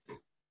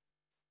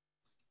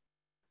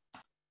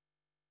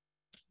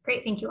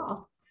 Great, thank you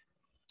all.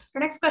 Our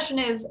next question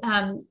is,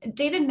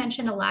 David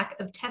mentioned a lack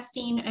of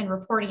testing and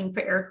reporting for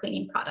air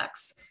cleaning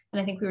products,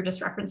 and I think we were just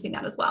referencing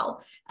that as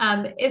well.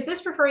 Is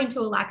this referring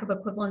to a lack of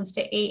equivalence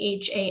to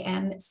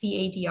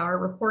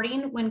AHAM-CADR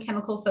reporting when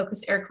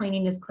chemical-focused air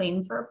cleaning is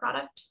claimed for a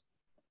product?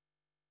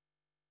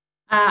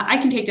 I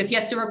can take this.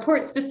 Yes, the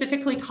report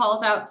specifically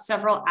calls out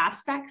several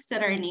aspects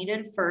that are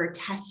needed for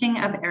testing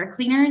of air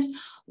cleaners.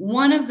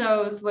 One of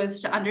those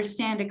was to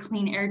understand a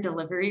clean air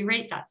delivery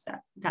rate. That's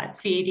that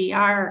CADR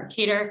or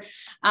CADR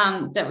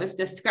that was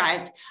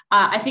described.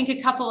 I think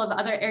a couple of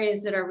other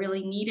areas that are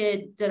really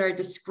needed that are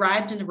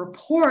described in the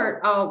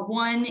report.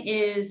 One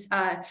is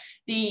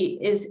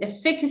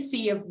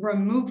efficacy of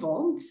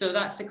removal. So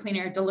that's the clean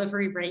air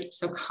delivery rate.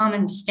 So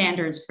common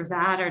standards for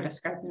that are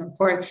described in the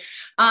report.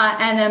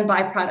 And then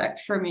byproduct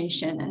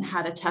formation and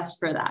how to test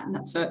for that. And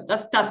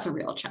that's a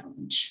real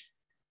challenge.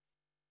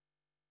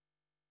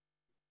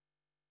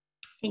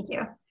 Thank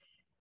you.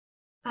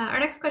 Our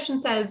next question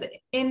says,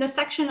 in the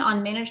section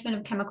on management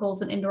of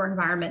chemicals in indoor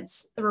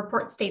environments, the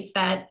report states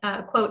that,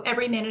 quote,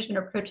 every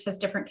management approach has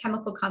different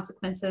chemical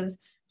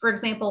consequences. For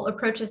example,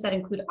 approaches that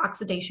include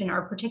oxidation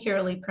are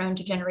particularly prone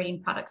to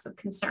generating products of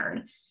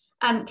concern.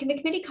 Can the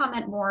committee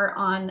comment more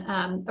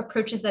on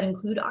approaches that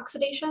include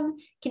oxidation?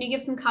 Can you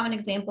give some common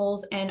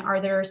examples, and are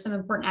there some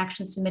important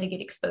actions to mitigate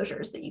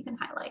exposures that you can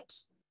highlight?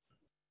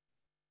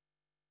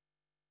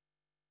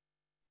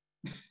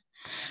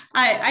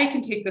 I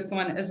can take this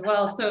one as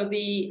well. So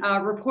the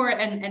report,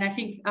 and I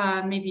think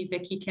maybe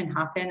Vicki can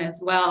hop in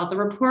as well. The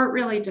report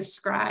really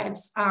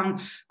describes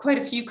quite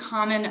a few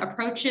common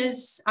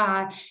approaches.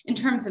 In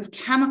terms of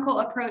chemical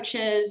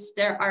approaches,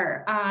 there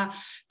are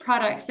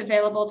products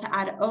available to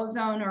add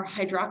ozone or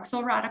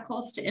hydroxyl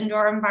radicals to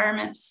indoor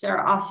environments. There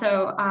are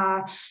also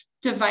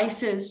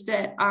devices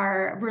that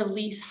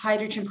release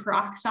hydrogen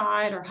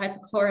peroxide or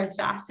hypochlorous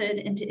acid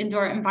into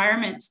indoor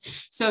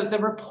environments. So the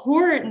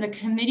report and the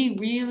committee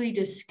really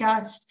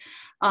discussed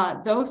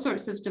those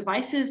sorts of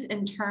devices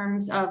in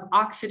terms of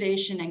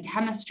oxidation and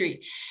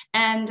chemistry.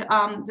 And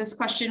this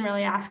question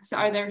really asks,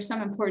 are there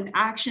some important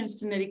actions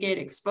to mitigate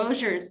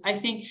exposures? I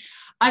think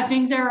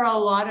there are a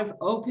lot of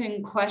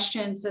open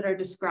questions that are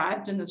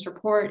described in this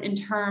report in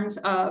terms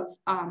of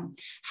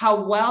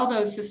how well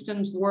those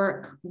systems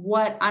work,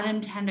 what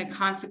unintended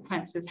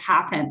consequences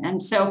happen.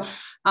 And so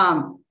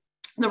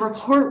the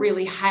report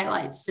really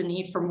highlights the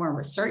need for more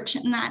research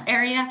in that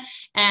area.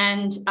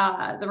 And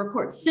the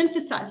report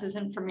synthesizes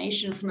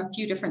information from a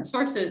few different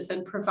sources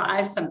and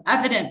provides some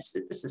evidence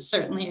that this is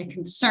certainly a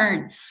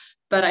concern.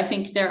 But I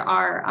think there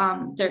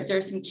are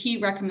there's some key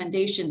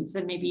recommendations,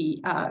 and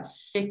maybe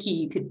Vicki,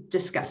 you could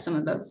discuss some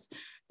of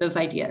those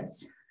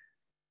ideas.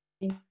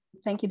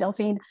 Thank you,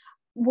 Delphine.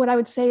 What I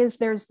would say is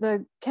there's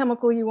the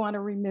chemical you want to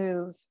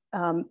remove.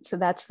 So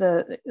that's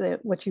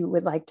what you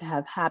would like to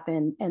have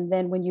happen. And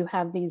then when you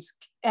have these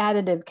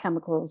additive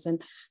chemicals, and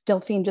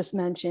Delphine just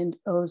mentioned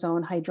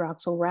ozone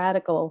hydroxyl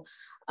radical,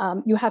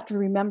 you have to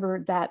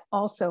remember that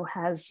also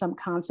has some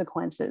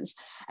consequences.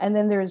 And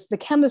then there's the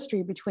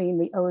chemistry between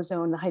the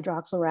ozone, the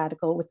hydroxyl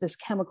radical with this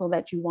chemical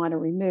that you want to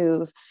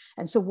remove.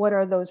 And so what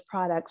are those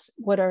products?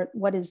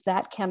 What is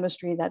that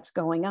chemistry that's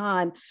going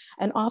on?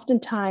 And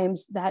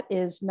oftentimes that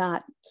is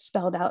not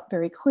spelled out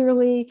very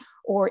clearly,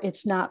 or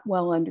it's not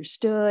well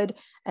understood.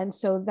 And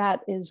so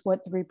that is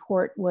what the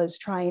report was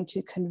trying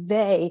to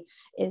convey,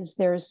 is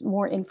there's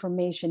more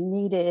information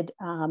needed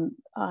on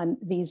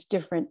these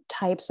different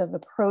types of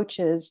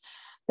approaches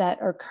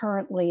that are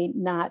currently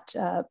not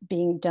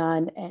being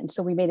done. And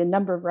so we made a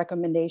number of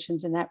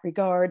recommendations in that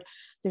regard.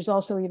 There's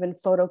also even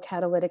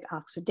photocatalytic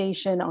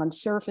oxidation on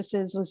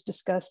surfaces was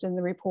discussed in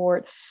the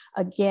report.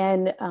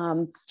 Again,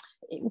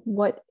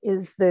 what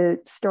is the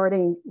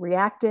starting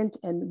reactant,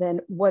 and then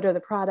what are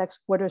the products,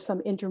 what are some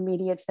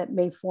intermediates that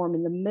may form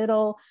in the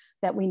middle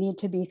that we need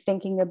to be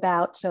thinking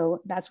about.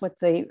 So that's what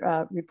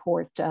the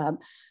report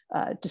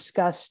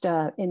discussed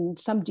in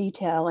some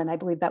detail, and I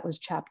believe that was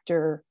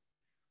chapter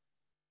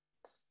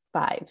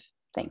 5.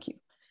 Thank you.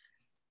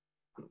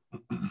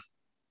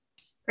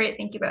 Great,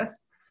 thank you both.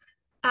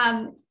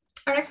 Our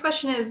next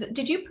question is,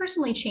 did you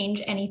personally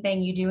change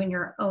anything you do in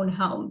your own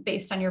home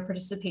based on your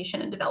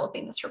participation in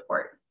developing this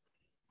report?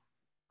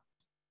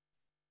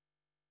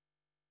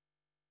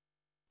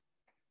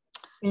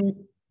 Go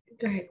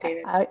ahead,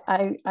 David.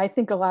 I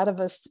think a lot of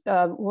us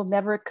will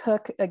never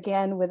cook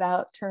again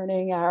without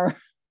turning our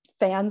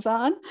fans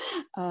on.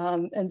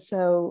 And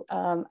so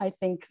I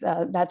think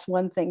that's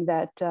one thing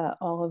that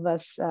all of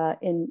us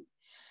in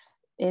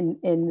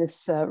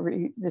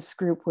this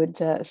group would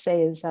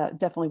say is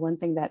definitely one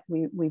thing that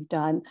we've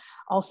done.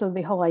 Also,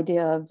 the whole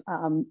idea of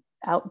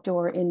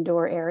outdoor,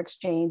 indoor air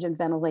exchange and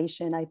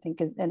ventilation, I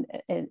think,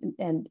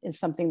 is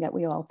something that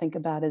we all think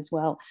about as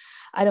well.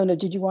 I don't know,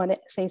 did you want to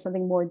say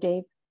something more,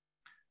 Dave?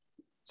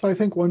 So I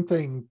think one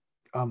thing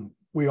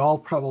we all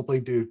probably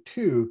do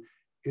too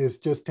is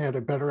just to have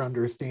a better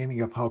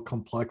understanding of how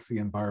complex the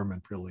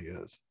environment really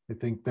is. I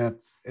think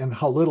that's, and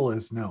how little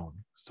is known.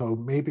 So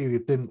maybe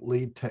it didn't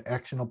lead to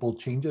actionable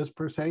changes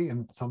per se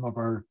in some of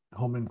our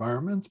home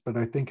environments, but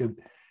I think it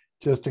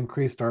just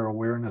increased our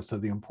awareness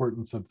of the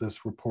importance of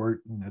this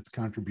report and its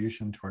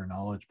contribution to our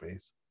knowledge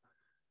base.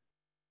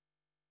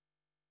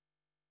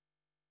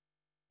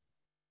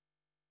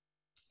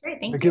 Great,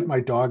 thank you. I give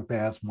my dog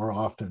baths more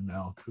often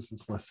now because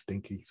it's less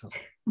stinky. So.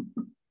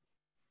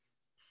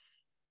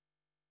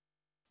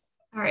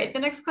 All right, the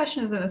next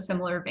question is in a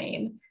similar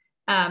vein.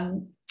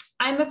 I'm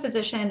a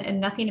physician and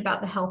nothing about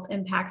the health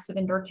impacts of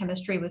indoor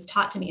chemistry was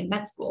taught to me in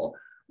med school.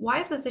 Why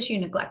is this issue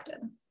neglected?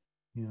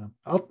 Yeah,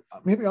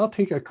 maybe I'll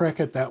take a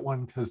crack at that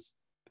one, because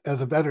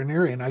as a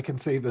veterinarian, I can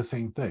say the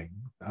same thing.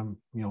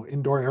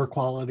 Indoor air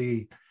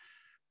quality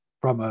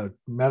from a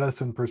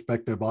medicine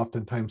perspective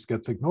oftentimes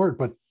gets ignored,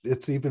 but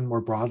it's even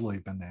more broadly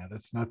than that.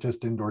 It's not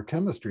just indoor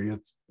chemistry,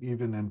 it's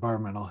even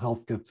environmental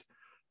health gets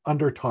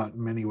undertaught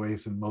in many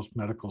ways in most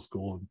medical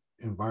school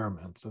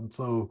environments. And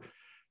so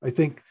I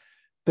think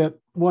that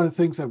one of the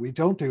things that we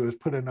don't do is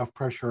put enough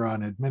pressure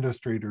on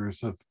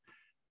administrators of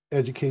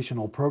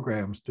educational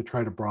programs to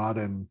try to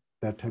broaden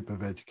that type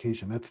of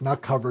education. It's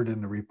not covered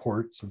in the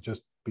report, so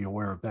just be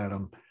aware of that.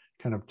 I'm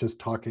kind of just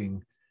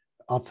talking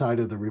outside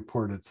of the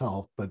report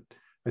itself, but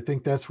I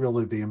think that's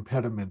really the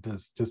impediment,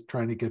 is just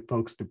trying to get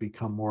folks to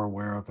become more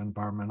aware of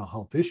environmental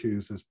health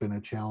issues has been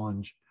a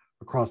challenge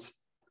across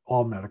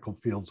all medical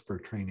fields for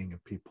training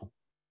of people.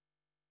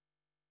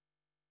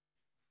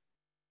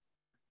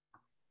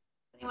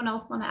 Anyone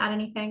else want to add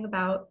anything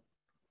about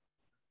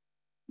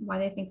why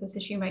they think this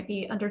issue might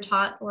be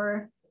undertaught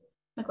or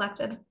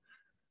neglected?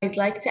 I'd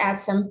like to add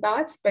some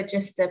thoughts, but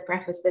just to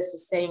preface this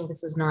with saying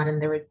this is not in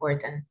the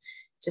report and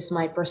just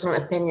my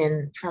personal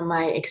opinion from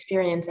my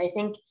experience. I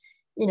think,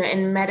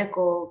 in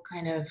medical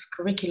kind of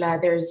curricula,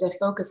 there's a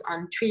focus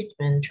on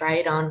treatment,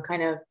 right? On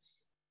kind of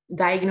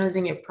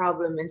diagnosing a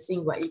problem and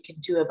seeing what you can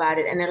do about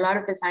it. And a lot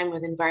of the time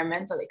with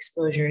environmental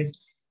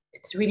exposures,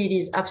 it's really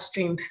these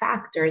upstream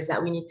factors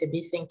that we need to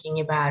be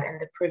thinking about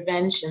and the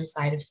prevention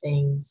side of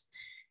things.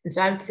 And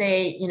so I would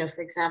say,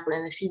 for example,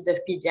 in the field of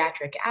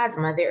pediatric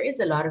asthma, there is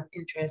a lot of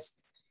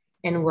interest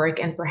and work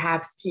and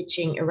perhaps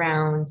teaching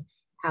around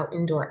how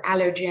indoor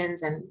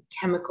allergens and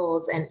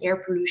chemicals and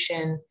air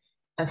pollution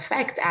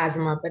affect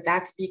asthma, but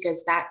that's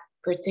because that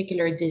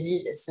particular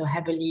disease is so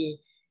heavily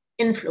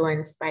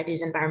influenced by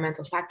these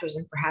environmental factors,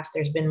 and perhaps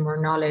there's been more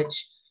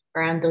knowledge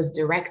around those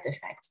direct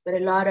effects. But a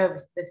lot of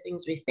the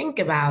things we think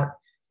about,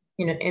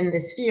 in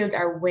this field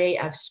are way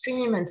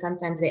upstream, and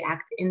sometimes they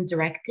act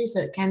indirectly. So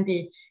it can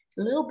be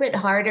a little bit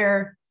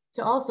harder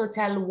to also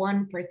tell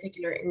one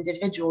particular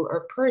individual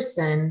or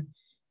person,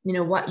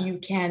 what you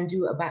can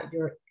do about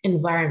your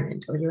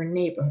environment or your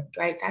neighborhood,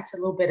 right? That's a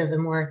little bit of a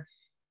more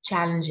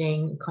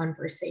challenging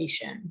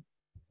conversation.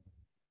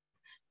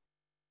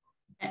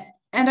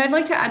 And I'd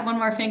like to add one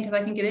more thing, because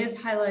I think it is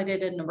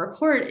highlighted in the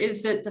report,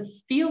 is that the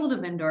field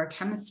of indoor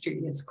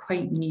chemistry is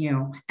quite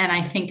new. And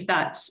I think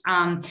that's,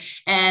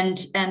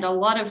 and a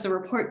lot of the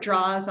report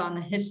draws on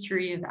the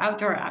history of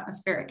outdoor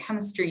atmospheric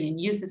chemistry and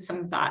uses some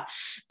of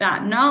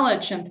that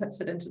knowledge and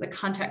puts it into the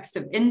context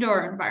of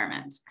indoor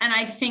environments. And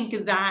I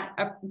think that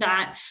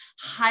that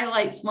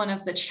highlights one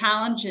of the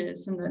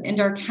challenges, and that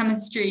indoor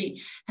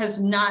chemistry has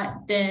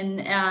not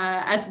been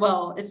as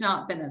well, it's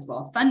not been as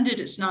well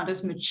funded. It's not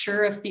as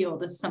mature a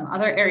field as some other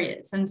other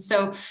areas. And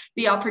so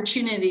the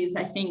opportunities,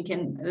 I think,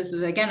 and this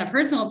is again a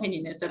personal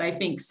opinion, is that I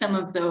think some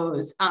of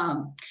those,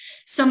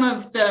 some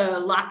of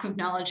the lack of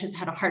knowledge has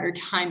had a harder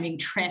time being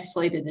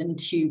translated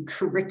into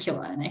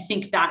curricula. And I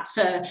think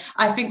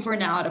I think we're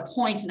now at a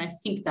point, and I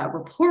think that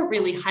report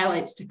really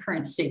highlights the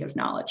current state of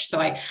knowledge. So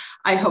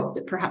I hope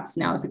that perhaps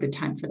now is a good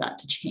time for that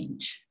to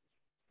change.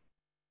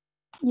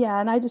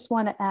 Yeah, and I just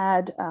want to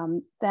add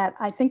that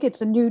I think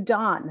it's a new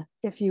dawn,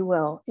 if you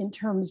will, in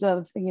terms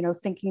of,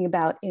 thinking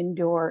about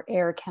indoor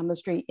air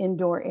chemistry,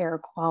 indoor air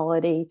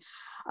quality,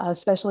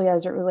 especially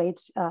as it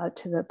relates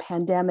to the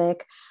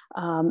pandemic.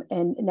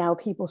 And now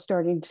people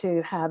starting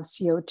to have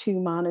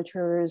CO2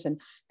 monitors and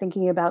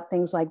thinking about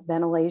things like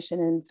ventilation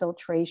and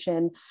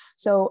filtration.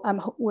 So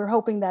we're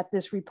hoping that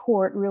this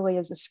report really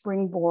is a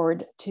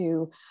springboard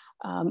to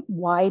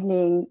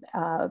widening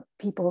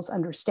people's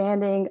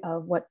understanding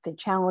of what the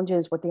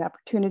challenges, what the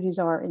opportunities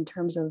are in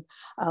terms of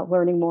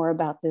learning more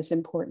about this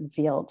important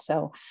field.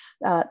 So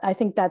I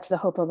think that's the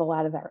hope of a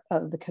lot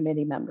of the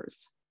committee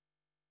members.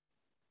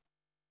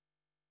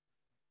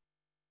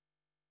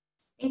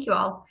 Thank you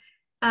all.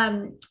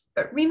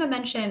 Rima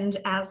mentioned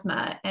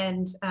asthma,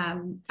 and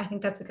I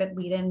think that's a good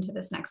lead into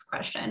this next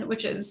question,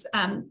 which is,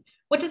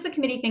 what does the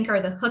committee think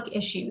are the hook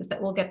issues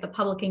that will get the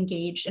public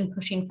engaged in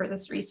pushing for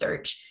this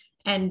research?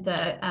 And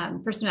the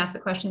person who asked the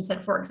question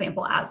said, for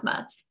example,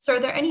 asthma. So are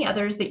there any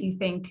others that you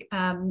think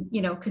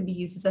could be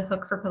used as a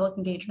hook for public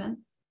engagement?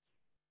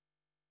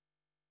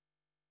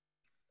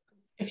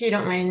 If you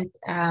don't mind,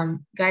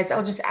 guys,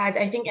 I'll just add,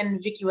 I think,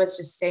 and Vicky was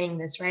just saying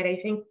this, right? I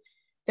think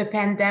the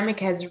pandemic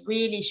has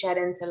really shed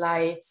into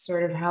light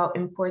sort of how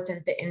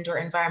important the indoor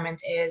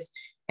environment is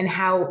and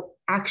how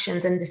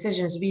actions and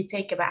decisions we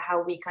take about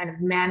how we kind of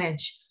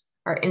manage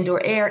our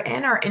indoor air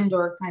and our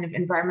indoor kind of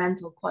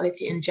environmental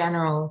quality in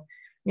general,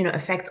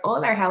 affect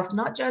all our health,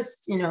 not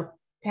just,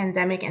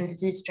 pandemic and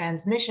disease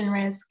transmission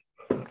risk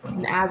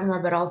and asthma,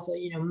 but also,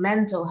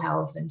 mental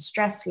health and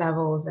stress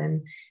levels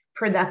and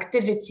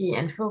productivity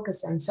and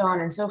focus and so on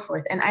and so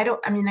forth. And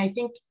I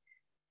think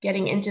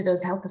getting into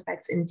those health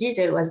effects in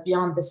detail was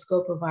beyond the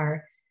scope of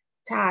our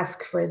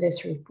task for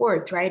this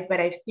report, right? But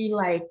I feel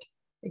like,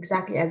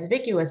 exactly as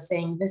Vicky was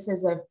saying, this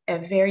is a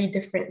very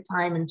different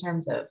time in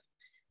terms of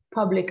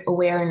public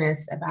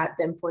awareness about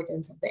the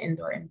importance of the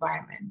indoor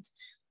environment.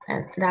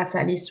 And that's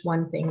at least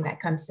one thing that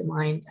comes to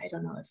mind. I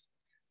don't know if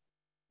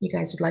you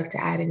guys would like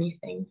to add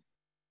anything.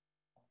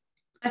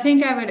 I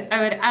think I would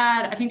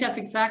add, I think that's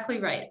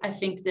exactly right. I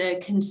think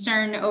the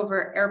concern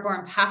over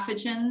airborne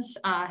pathogens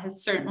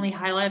has certainly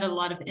highlighted a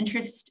lot of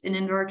interest in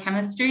indoor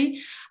chemistry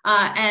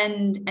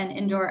and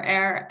indoor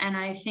air. And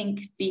I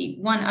think the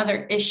one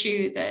other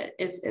issue that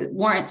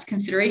warrants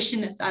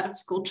consideration is that of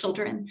school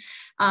children.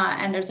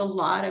 And there's a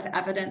lot of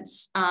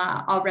evidence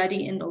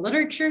already in the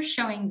literature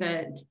showing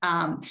that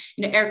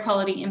air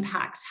quality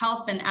impacts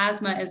health, and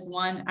asthma is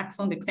one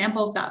excellent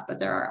example of that, but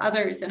there are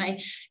others. And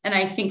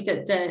I think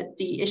that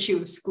the issue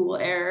of school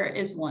air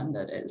is one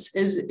that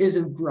is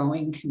of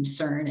growing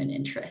concern and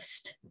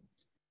interest.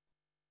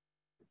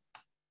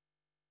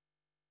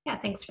 Yeah,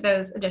 thanks for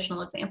those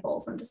additional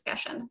examples and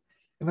discussion.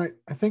 And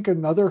I think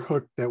another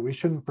hook that we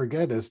shouldn't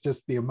forget is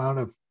just the amount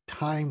of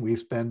time we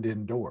spend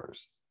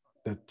indoors.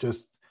 That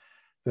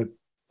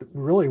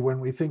really, when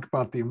we think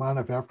about the amount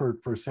of effort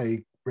for,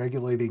 say,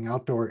 regulating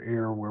outdoor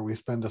air, where we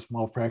spend a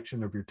small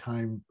fraction of your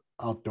time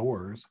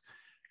outdoors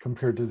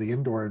compared to the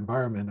indoor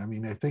environment. I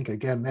mean, I think,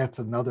 again, that's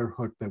another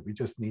hook that we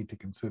just need to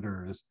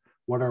consider is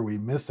what are we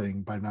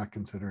missing by not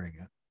considering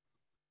it?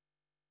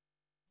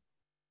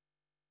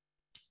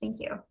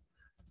 Thank you.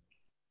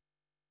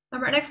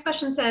 Our next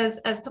question says,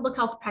 as public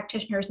health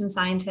practitioners and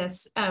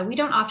scientists, we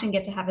don't often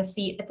get to have a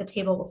seat at the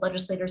table with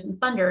legislators and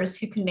funders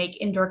who can make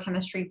indoor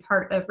chemistry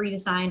part of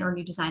redesign or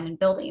new design in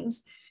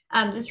buildings.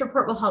 This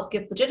report will help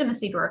give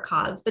legitimacy to our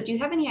cause, but do you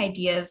have any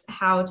ideas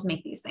how to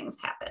make these things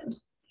happen?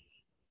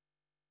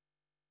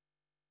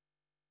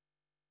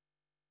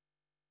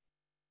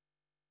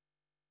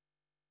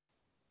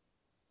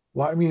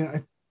 Well, I mean,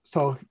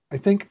 I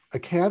think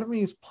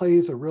academies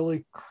plays a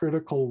really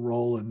critical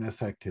role in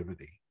this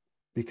activity,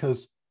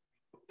 because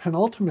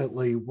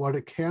penultimately what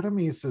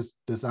academies is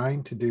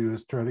designed to do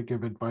is try to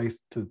give advice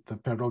to the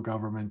federal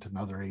government and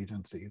other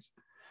agencies.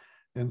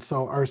 And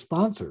so our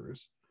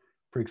sponsors,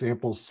 for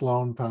example,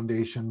 Sloan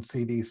Foundation,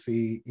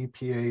 CDC,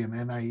 EPA, and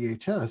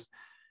NIEHS,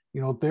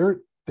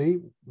 they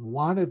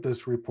wanted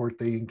this report.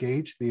 They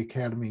engaged the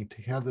academy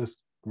to have this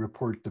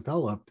report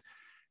developed.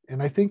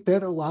 And I think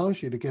that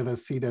allows you to get a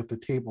seat at the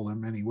table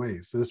in many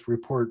ways. This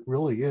report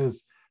really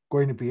is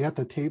going to be at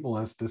the table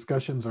as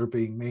discussions are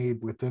being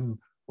made within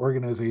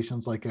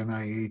organizations like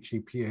NIH,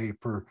 EPA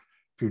for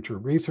future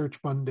research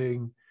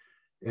funding.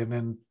 And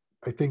then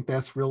I think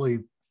that's really,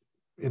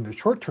 in the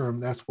short term,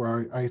 that's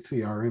where I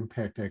see our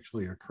impact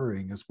actually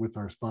occurring, is with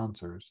our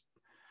sponsors.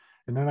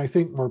 And then I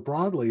think more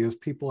broadly, as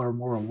people are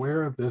more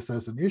aware of this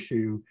as an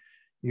issue,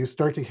 you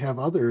start to have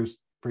others,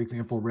 for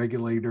example,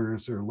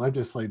 regulators or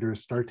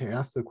legislators, start to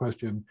ask the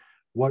question,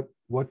 what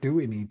do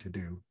we need to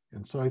do?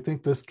 And so I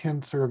think this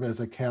can serve as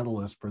a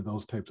catalyst for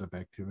those types of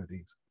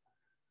activities.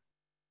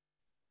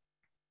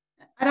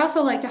 I'd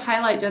also like to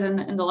highlight that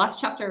in the last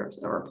chapter of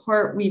the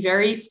report, we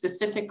very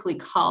specifically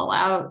call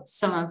out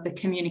some of the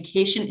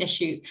communication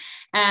issues.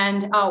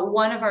 And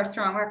one of our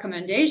strong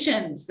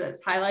recommendations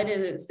that's highlighted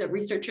is that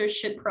researchers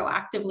should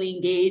proactively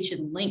engage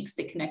in links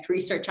that connect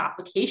research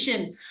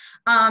application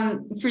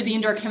for the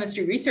indoor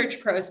chemistry research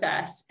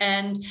process.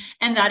 And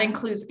that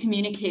includes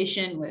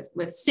communication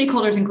with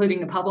stakeholders,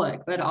 including the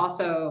public, but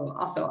also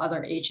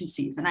other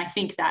agencies. And I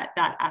think that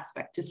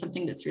aspect is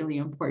something that's really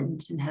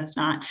important and has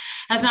not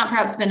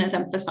perhaps been as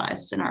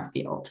emphasized in our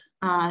field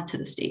to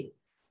the state.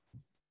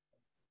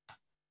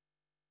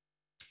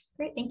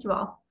 Great, thank you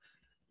all.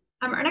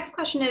 Our next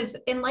question is,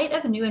 in light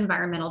of new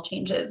environmental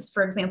changes,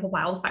 for example,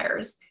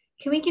 wildfires,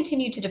 can we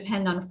continue to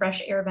depend on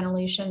fresh air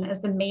ventilation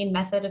as the main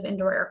method of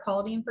indoor air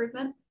quality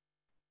improvement?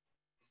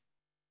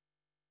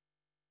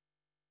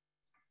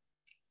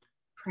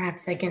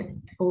 Perhaps I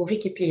can, oh,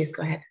 Vicky, please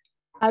go ahead.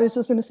 I was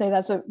just going to say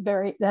that's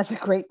a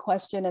great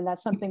question, and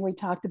that's something we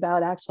talked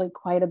about actually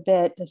quite a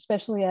bit,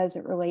 especially as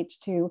it relates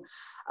to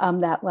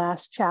that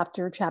last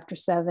chapter, chapter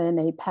 7,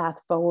 A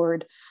Path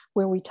Forward,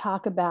 where we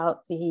talk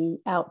about the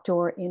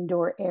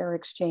outdoor-indoor air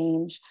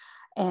exchange.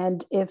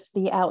 And if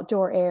the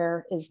outdoor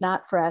air is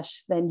not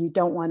fresh, then you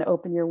don't want to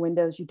open your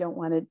windows. You don't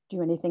want to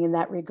do anything in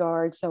that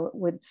regard. So it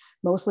would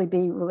mostly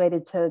be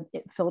related to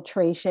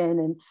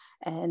filtration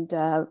and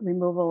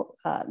removal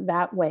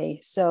that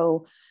way.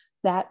 So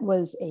that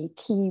was a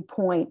key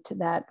point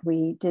that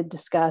we did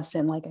discuss.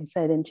 And like I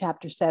said, in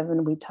chapter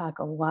 7, we talk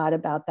a lot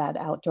about that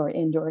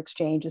outdoor-indoor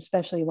exchange,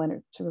 especially when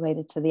it's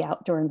related to the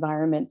outdoor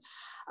environment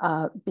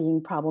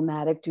being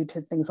problematic due to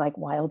things like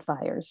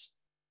wildfires.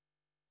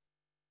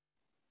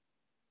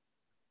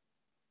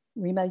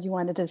 Rima, you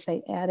wanted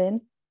to add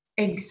in?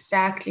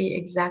 Exactly,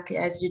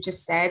 as you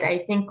just said. I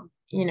think,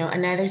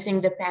 another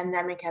thing the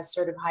pandemic has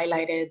sort of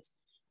highlighted,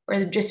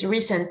 or just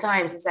recent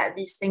times, is that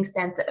these things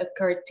tend to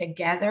occur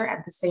together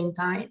at the same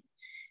time.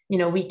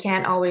 We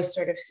can't always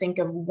sort of think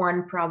of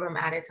one problem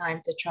at a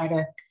time to try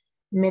to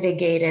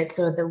mitigate it.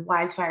 So the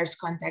wildfires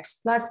context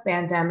plus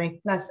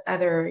pandemic plus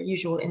other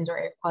usual indoor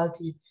air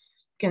quality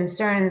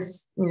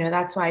concerns,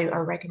 that's why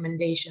our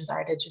recommendations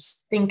are to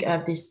just think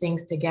of these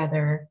things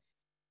together,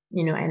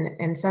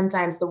 and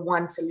sometimes the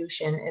one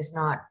solution is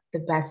not the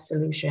best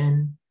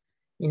solution,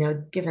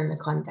 given the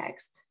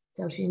context.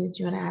 Delphine, did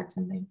you want to add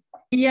something?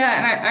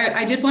 Yeah, and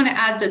I did want to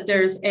add that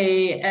there's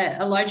a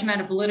large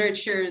amount of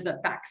literature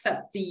that backs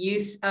up the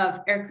use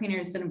of air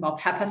cleaners that involve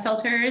HEPA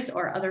filters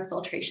or other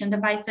filtration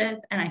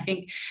devices. And I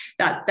think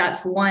that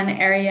that's one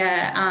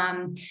area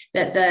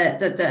that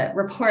the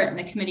report and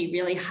the committee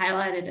really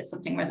highlighted as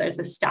something where there's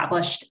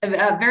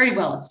a very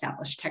well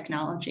established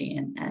technology,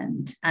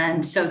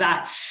 and so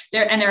that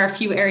there are a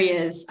few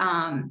areas.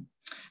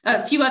 A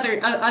few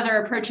other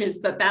approaches,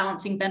 but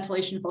balancing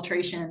ventilation,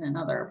 filtration, and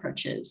other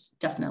approaches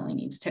definitely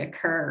needs to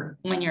occur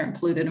when you're in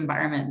polluted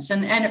environments.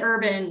 And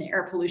urban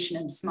air pollution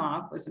and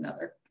smog was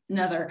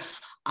another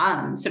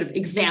sort of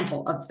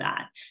example of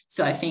that.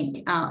 So I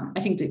think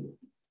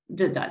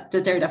that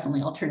there are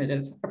definitely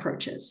alternative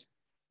approaches.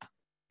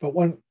 But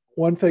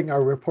one thing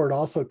our report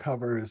also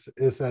covers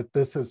is that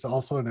this is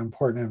also an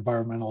important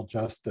environmental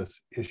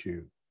justice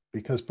issue,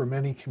 because for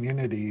many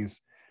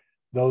communities,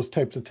 those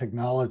types of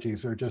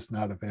technologies are just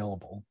not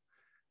available.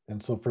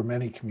 And so for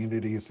many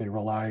communities, they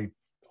rely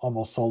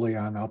almost solely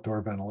on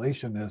outdoor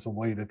ventilation as a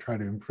way to try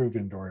to improve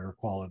indoor air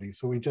quality.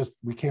 So we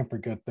can't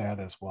forget that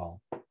as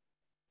well.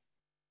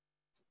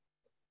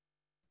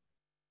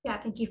 Yeah,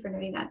 thank you for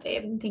noting that,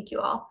 Dave, and thank you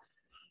all.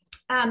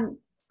 Our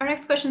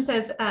next question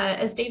says,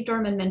 as Dave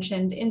Dorman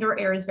mentioned, indoor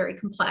air is very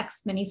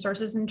complex, many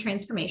sources and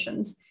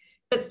transformations,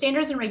 but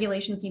standards and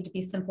regulations need to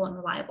be simple and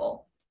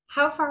reliable.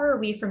 How far are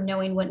we from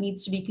knowing what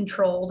needs to be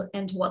controlled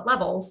and to what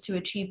levels to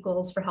achieve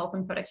goals for health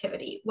and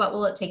productivity? What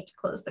will it take to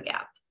close the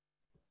gap?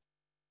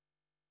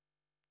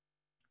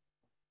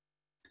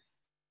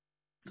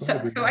 So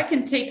I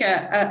can take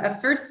a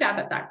first stab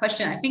at that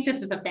question. I think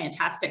this is a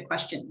fantastic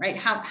question, right?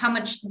 How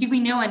much do we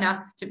know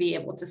enough to be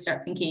able to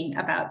start thinking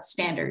about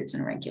standards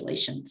and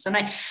regulations? And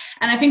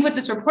I think what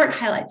this report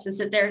highlights is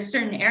that there are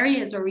certain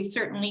areas where we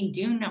certainly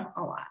do know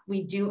a lot.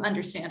 We do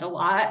understand a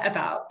lot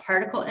about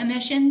particle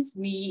emissions.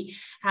 We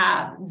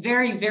have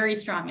very, very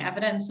strong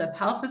evidence of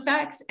health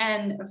effects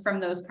and from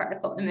those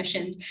particle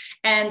emissions.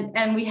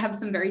 And we have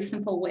some very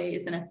simple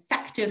ways and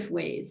effective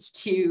ways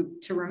to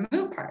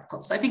remove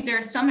particles. So I think there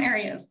are some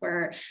areas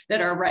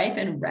that are ripe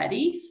and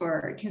ready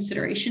for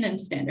consideration in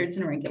standards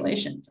and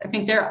regulations. I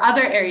think there are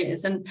other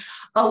areas, and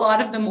a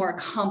lot of the more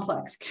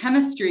complex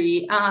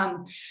chemistry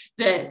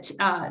that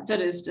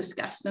is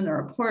discussed in the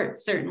report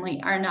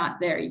certainly are not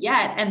there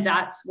yet. And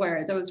that's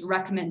where those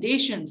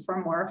recommendations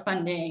for more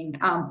funding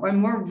or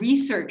more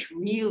research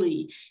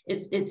really,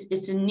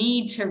 it's a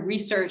need to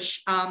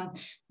research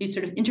these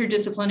sort of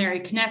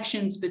interdisciplinary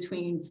connections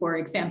between, for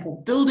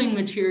example, building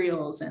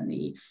materials and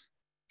the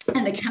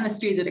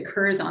chemistry that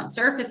occurs on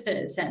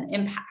surfaces and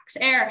impacts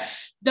air.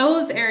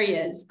 Those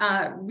areas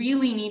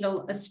really need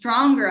a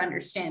stronger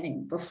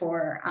understanding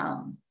before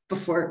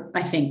before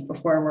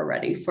we're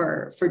ready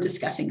for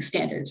discussing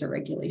standards or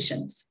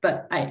regulations.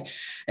 But I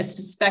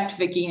suspect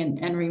Vicki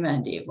and Rima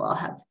and Dave will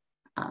have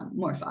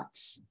more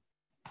thoughts.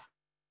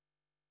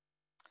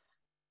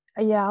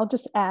 Yeah, I'll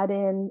just add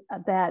in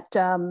that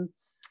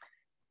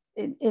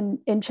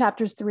in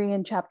chapters 3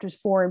 and chapters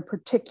 4 in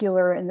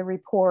particular in the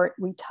report,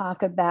 we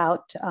talk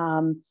about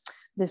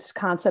this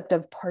concept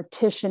of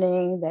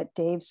partitioning that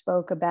Dave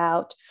spoke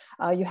about.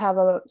 You have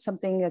a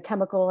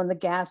chemical in the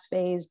gas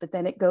phase, but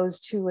then it goes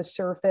to a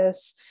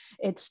surface.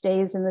 It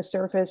stays in the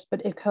surface,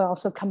 but it could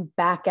also come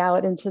back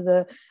out into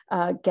the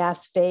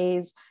gas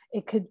phase.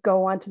 It could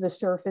go onto the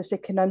surface.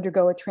 It can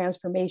undergo a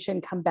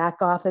transformation, come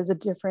back off as a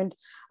different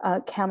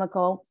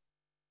chemical.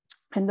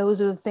 And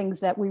those are the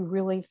things that we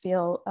really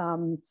feel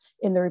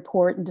in the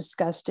report and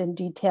discussed in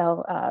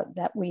detail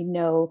that we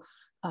know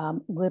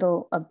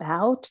little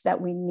about, that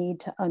we need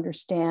to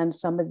understand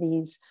some of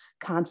these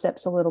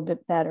concepts a little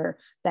bit better.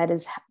 That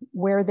is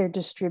where they're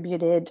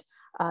distributed,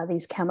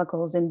 these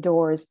chemicals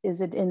indoors. Is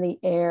it in the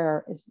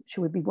air?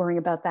 Should we be worrying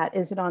about that?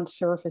 Is it on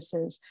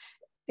surfaces?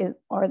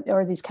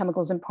 Are these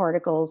chemicals in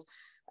particles?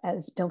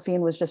 As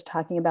Delphine was just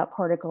talking about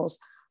particles.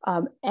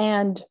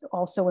 And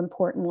also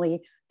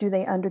importantly, do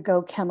they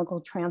undergo chemical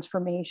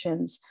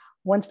transformations?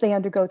 Once they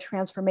undergo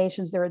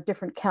transformations, they're a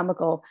different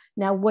chemical.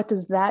 Now, what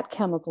does that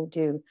chemical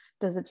do?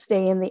 Does it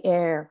stay in the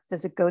air?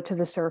 Does it go to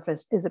the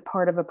surface? Is it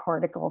part of a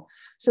particle?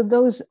 So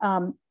those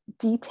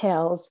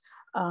details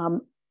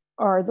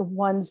are the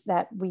ones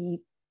that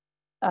we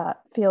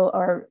feel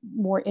are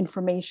more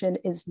information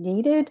is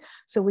needed,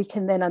 so we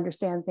can then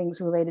understand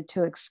things related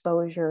to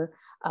exposure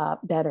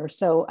better.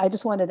 So I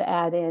just wanted to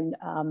add in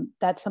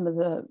that some of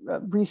the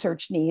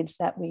research needs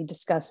that we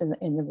discuss in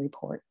the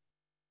report.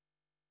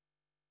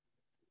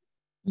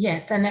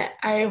 Yes, and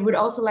I would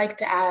also like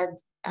to add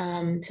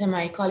to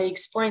my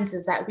colleagues' points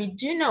is that we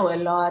do know a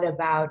lot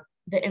about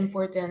the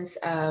importance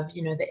of,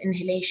 the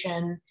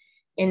inhalation,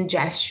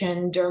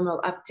 ingestion, dermal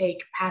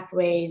uptake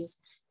pathways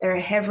that are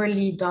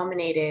heavily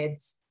dominated,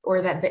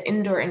 or that the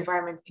indoor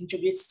environment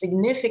contributes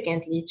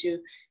significantly to,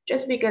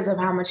 just because of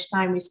how much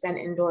time we spend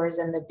indoors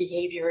and the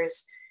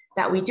behaviors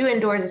that we do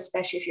indoors,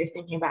 especially if you're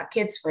thinking about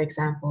kids, for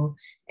example.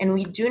 And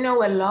we do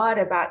know a lot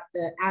about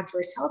the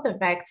adverse health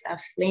effects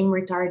of flame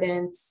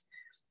retardants,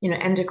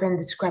 endocrine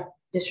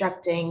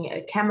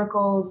disrupting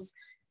chemicals,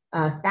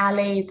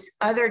 phthalates,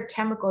 other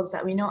chemicals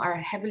that we know are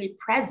heavily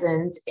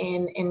present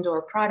in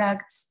indoor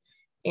products,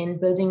 in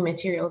building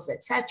materials,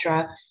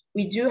 etc.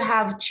 We do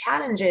have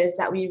challenges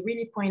that we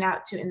really point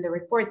out to in the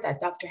report that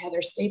Dr.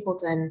 Heather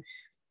Stapleton,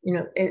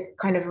 it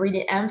kind of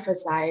really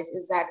emphasized,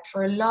 is that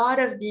for a lot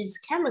of these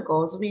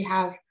chemicals, we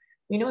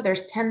know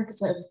there's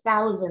tens of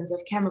thousands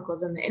of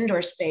chemicals in the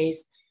indoor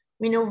space.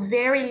 We know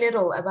very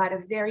little about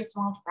a very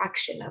small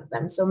fraction of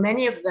them. So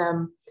many of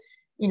them,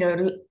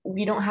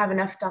 we don't have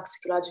enough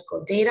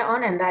toxicological data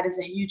on, and that is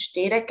a huge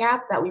data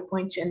gap that we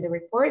point to in the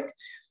report.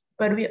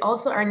 But we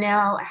also are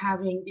now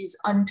having these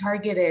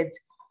untargeted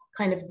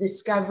kind of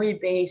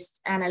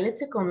discovery-based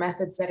analytical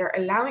methods that are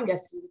allowing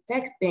us to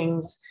detect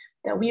things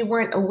that we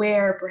weren't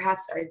aware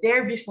perhaps are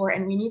there before,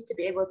 and we need to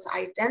be able to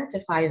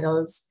identify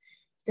those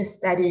to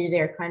study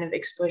their kind of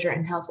exposure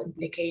and health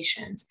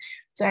implications.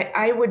 So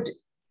I would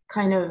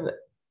kind of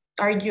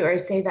argue or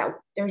say that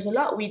there's a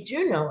lot we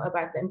do know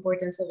about the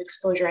importance of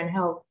exposure and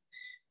health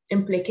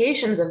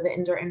implications of the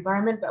indoor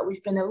environment, but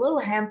we've been a little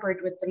hampered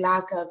with the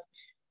lack of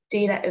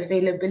data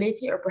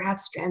availability or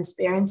perhaps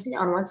transparency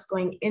on what's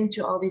going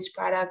into all these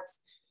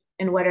products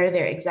and what are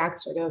their exact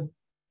sort of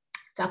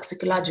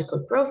toxicological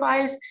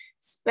profiles,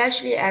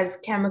 especially as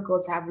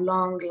chemicals have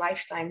long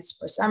lifetimes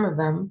for some of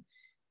them,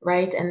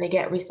 right? And they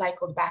get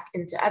recycled back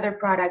into other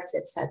products,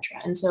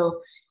 etc. And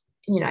so,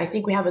 I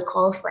think we have a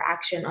call for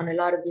action on a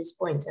lot of these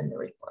points in the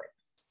report.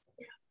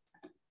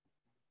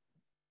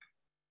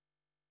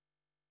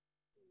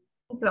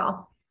 Thank you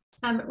all.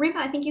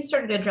 Rima, I think you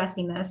started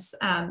addressing this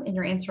in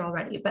your answer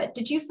already, but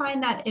did you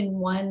find that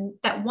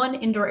one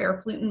indoor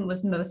air pollutant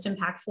was most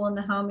impactful in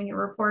the home in your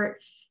report?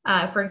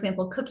 For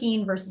example,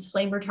 cooking versus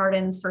flame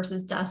retardants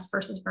versus dust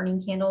versus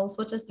burning candles.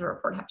 What does the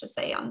report have to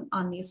say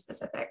on these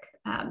specific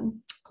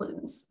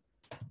pollutants?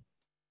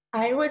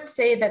 I would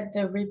say that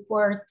the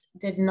report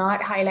did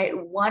not highlight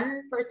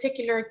one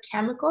particular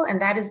chemical,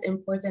 and that is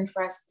important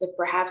for us to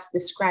perhaps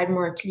describe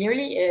more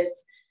clearly. Is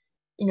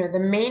the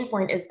main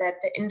point is that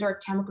the indoor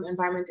chemical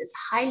environment is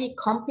highly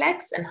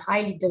complex and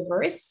highly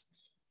diverse,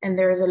 and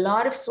there's a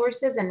lot of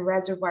sources and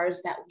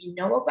reservoirs that we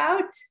know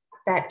about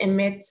that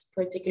emit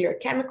particular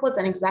chemicals.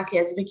 And exactly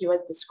as Vicki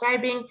was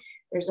describing,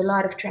 there's a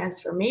lot of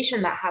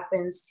transformation that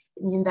happens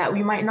that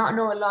we might not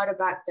know a lot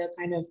about the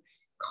kind of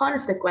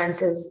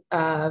consequences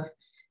of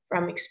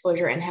from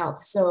exposure and health.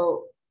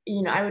 So,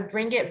 I would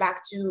bring it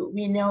back to,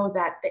 we know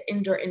that the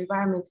indoor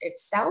environment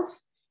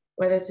itself,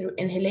 whether through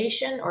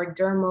inhalation or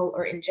dermal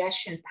or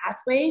ingestion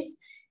pathways,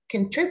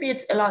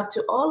 contributes a lot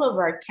to all of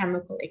our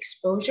chemical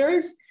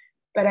exposures.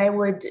 But I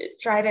would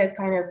try to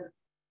kind of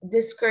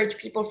discourage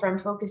people from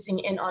focusing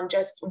in on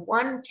just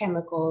one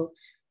chemical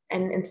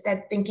and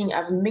instead thinking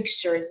of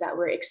mixtures that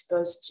we're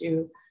exposed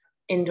to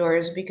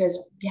indoors because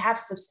we have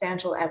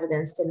substantial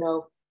evidence to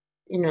know,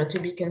 to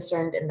be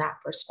concerned in that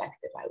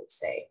perspective, I would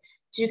say.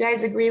 Do you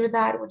guys agree with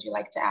that? Would you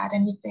like to add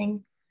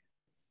anything?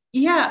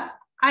 Yeah,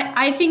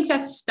 I think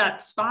that's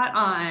spot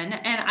on.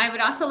 And I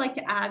would also like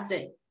to add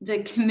that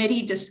the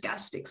committee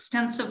discussed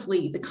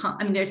extensively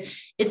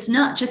it's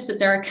not just that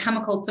there are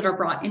chemicals that are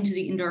brought into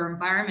the indoor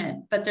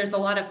environment, but there's a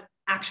lot of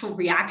actual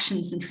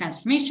reactions and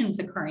transformations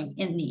occurring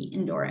in the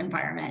indoor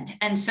environment.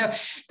 And so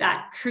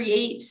that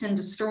creates and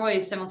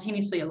destroys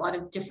simultaneously a lot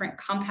of different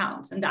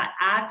compounds, and that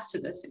adds to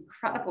this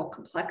incredible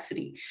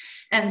complexity.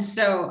 And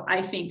so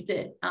I think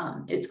that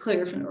it's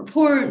clear from the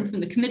report and from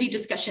the committee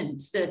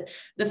discussions that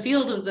the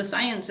field of the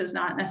science is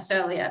not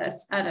necessarily at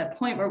a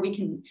point where we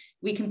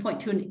can point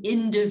to an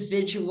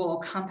individual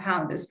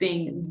compound as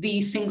being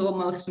the single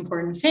most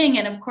important thing.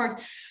 And of course,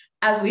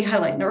 as we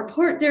highlight in the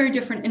report, there are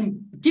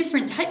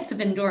different types of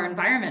indoor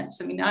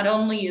environments. I mean, not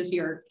only is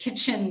your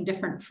kitchen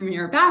different from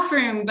your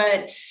bathroom,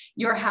 but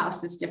your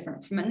house is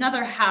different from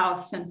another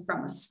house and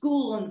from a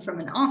school and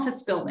from an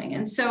office building.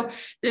 And so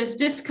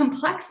this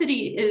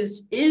complexity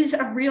is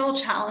a real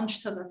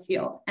challenge to the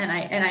field. And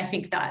I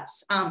think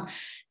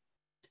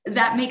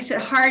that makes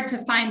it hard to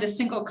find a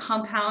single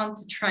compound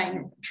to try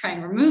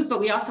and remove, but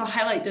we also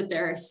highlight that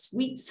there are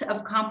suites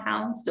of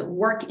compounds that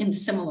work in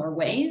similar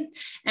ways.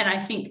 And I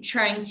think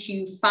trying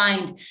to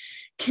find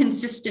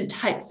consistent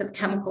types of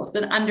chemicals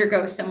that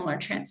undergo similar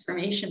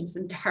transformations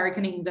and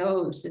targeting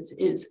those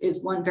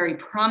is one very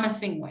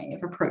promising way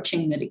of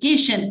approaching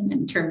mitigation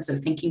in terms of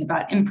thinking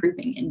about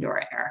improving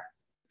indoor air.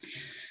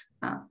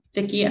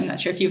 Vicki, I'm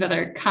not sure if you have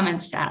other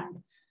comments to add.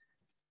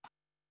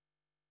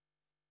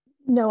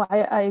 No,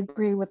 I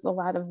agree with a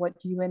lot of what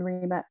you and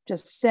Rima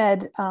just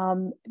said,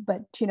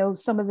 but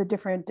some of the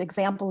different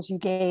examples you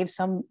gave,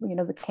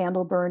 the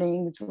candle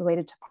burning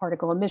related to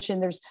particle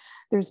emission,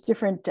 there's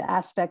different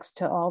aspects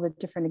to all the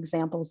different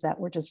examples that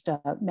were just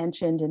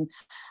mentioned,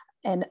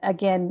 and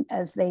again,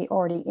 as they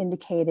already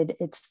indicated,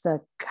 it's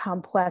the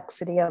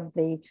complexity of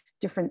the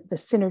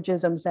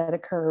synergisms that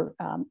occur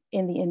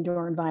in the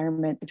indoor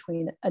environment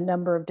between a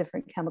number of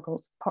different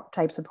chemicals,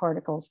 types of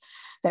particles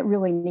that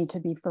really need to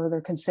be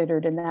further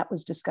considered. And that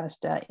was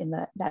discussed in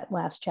that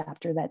last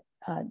chapter that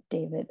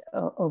David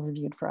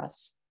overviewed for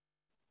us.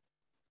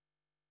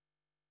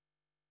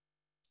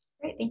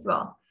 Great, thank you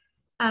all.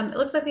 It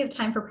looks like we have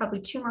time for probably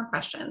 2 more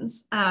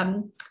questions.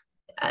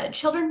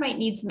 Children might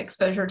need some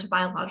exposure to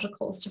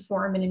biologicals to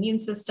form an immune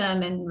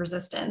system and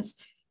resistance.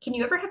 Can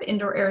you ever have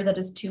indoor air that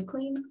is too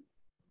clean?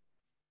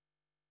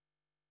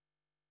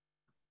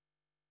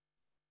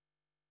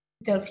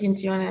 Delphine,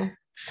 do you want to?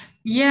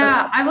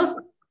 Yeah,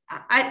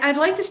 I'd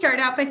like to start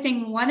out by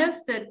saying one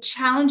of the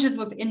challenges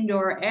with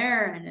indoor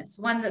air, and it's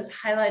one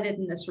that's highlighted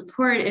in this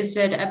report, is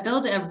that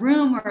a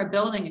room or a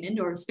building, an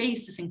indoor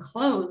space is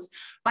enclosed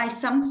by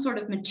some sort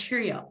of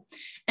material.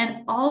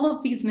 And all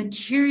of these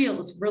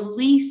materials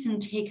release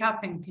and take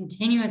up and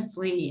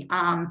continuously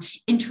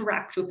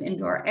interact with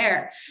indoor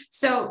air.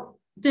 So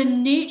the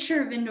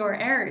nature of indoor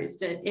air is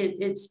that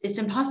it's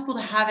impossible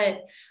to have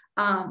it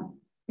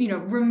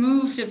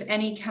removed of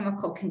any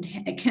chemical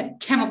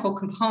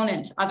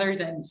components other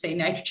than, say,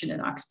 nitrogen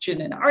and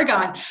oxygen and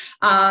argon.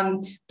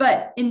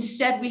 But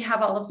instead, we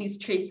have all of these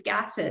trace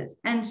gases.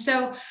 And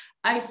so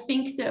I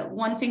think that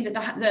one thing that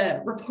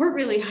the report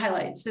really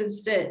highlights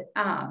is that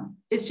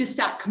it's just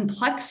that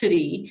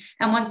complexity.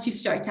 And once you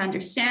start to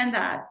understand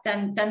that,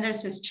 then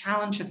there's this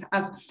challenge of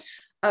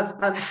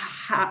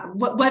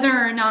whether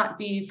or not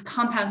these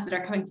compounds that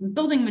are coming from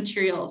building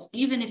materials,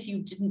 even if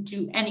you didn't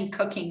do any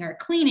cooking or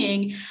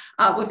cleaning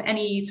with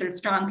any sort of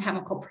strong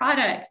chemical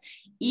product,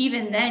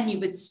 even then you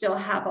would still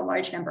have a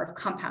large number of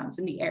compounds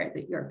in the air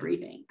that you're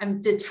breathing.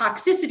 And the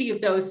toxicity of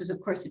those is, of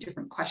course, a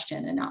different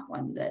question and not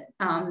one that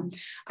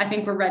I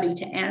think we're ready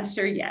to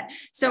answer yet.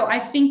 So I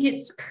think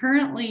it's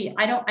currently,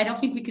 I don't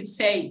think you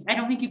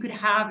could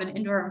have an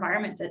indoor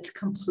environment that's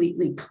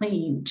completely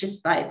clean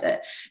just by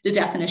the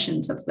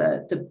definitions of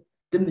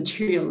the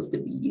materials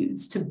that we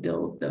use to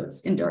build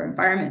those indoor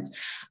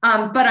environments.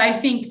 But I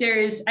think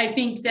there's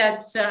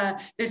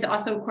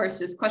also, of course,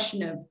 this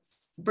question of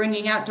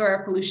bringing outdoor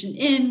air pollution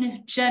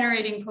in,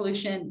 generating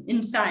pollution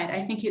inside.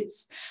 I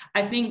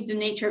think the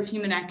nature of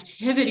human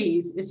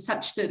activities is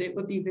such that it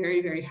would be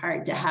very, very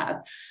hard to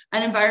have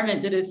an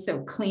environment that is so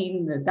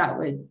clean that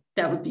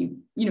would be,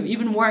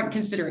 even warrant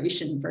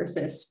consideration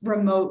versus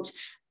remote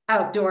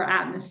outdoor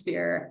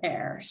atmosphere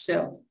air.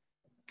 So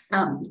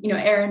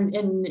air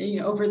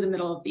in over the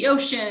middle of the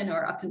ocean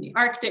or up in the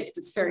Arctic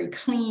that's very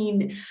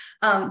clean.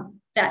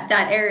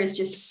 That air is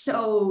just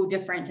so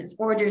different. It's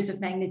orders of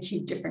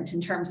magnitude different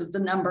in terms of the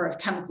number of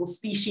chemical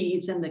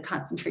species and the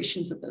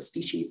concentrations of those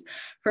species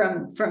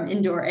from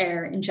indoor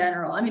air in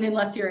general. I mean,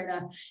 unless you're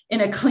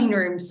in a clean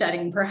room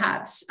setting,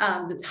 perhaps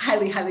that's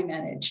highly, highly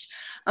managed.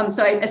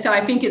 So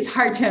I think it's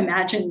hard to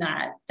imagine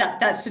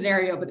that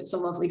scenario, but it's a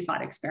lovely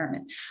thought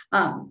experiment.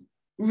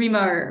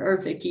 Rima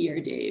or Vicki or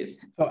Dave.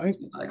 So I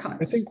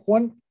think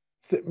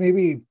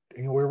maybe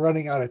we're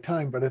running out of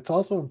time, but it's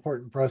also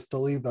important for us to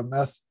leave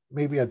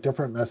maybe a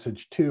different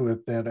message too, is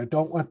that I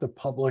don't want the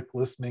public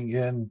listening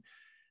in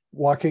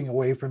walking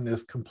away from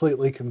this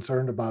completely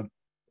concerned about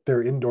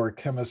their indoor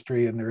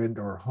chemistry and their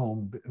indoor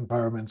home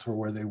environments or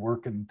where they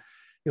work. And,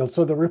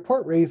 so the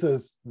report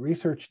raises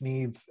research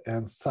needs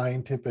and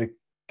scientific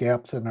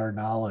gaps in our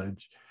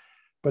knowledge,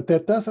 but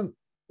that doesn't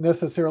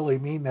necessarily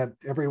mean that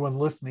everyone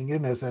listening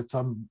in is at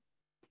some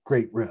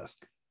great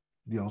risk.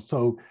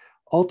 So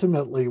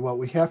ultimately what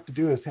we have to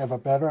do is have a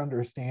better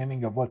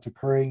understanding of what's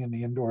occurring in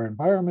the indoor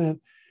environment,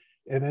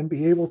 and then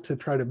be able to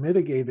try to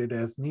mitigate it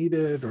as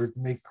needed or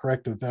make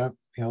corrective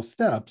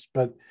steps.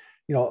 But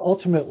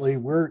ultimately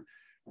we're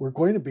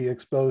going to be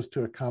exposed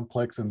to a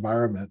complex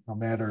environment, no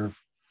matter,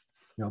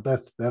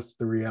 that's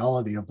the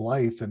reality of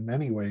life in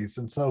many ways.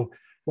 And so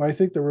what I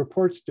think the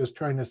report's just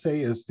trying to say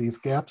is these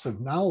gaps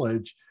of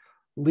knowledge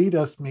lead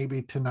us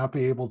maybe to not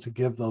be able to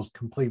give those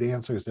complete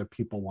answers that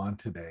people want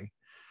today.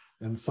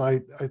 And so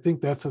I think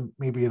that's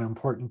maybe an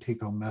important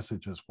take-home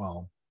message as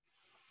well.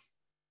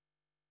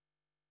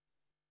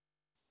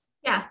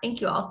 Yeah,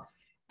 thank you all.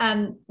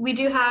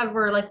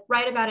 We're like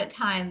right about at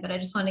time, but I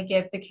just want to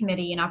give the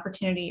committee an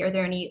opportunity. Are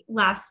there any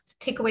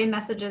last takeaway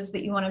messages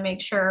that you want to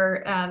make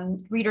sure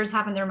readers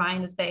have in their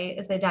mind as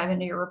they dive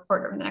into your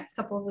report over the next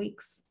couple of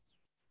weeks?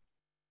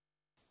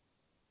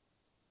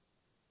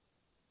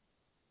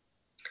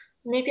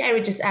 Maybe I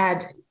would just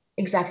add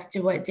exactly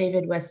to what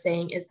David was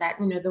saying, is that,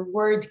 the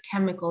word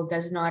chemical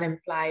does not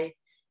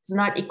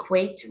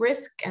equate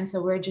risk. And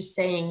so we're just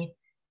saying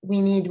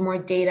we need more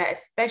data,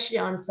 especially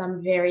on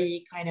some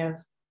very kind of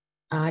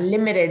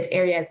limited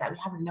areas that we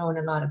haven't known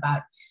a lot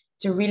about,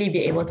 to really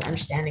be able to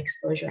understand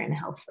exposure and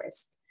health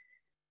risk.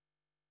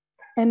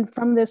 And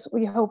from this,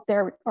 we hope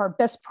there are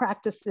best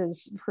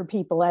practices for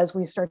people as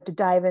we start to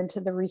dive into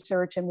the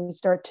research and we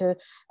start to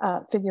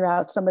figure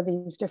out some of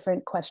these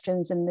different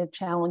questions and the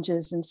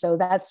challenges. And so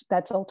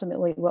that's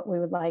ultimately what we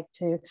would like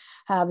to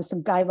have,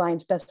 some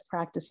guidelines, best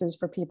practices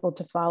for people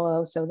to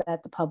follow so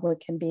that the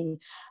public can be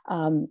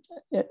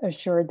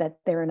assured that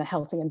they're in a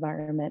healthy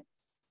environment.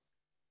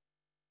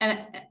 And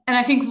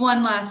I think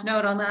one last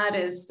note on that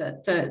is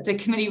that the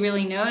committee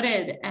really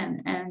noted,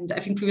 and I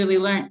think we really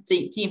learned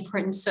the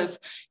importance of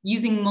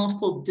using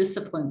multiple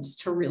disciplines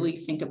to really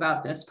think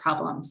about this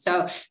problem.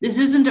 So this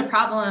isn't a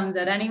problem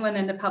that anyone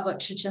in the public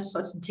should just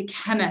listen to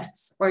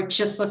chemists or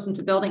just listen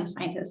to building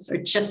scientists or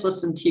just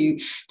listen to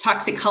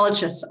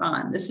toxicologists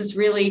on. This is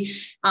really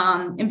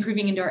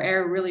improving indoor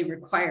air really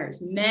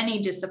requires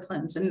many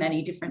disciplines and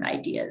many different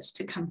ideas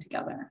to come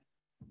together.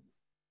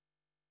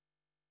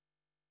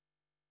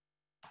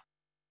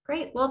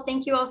 Great. Well,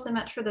 thank you all so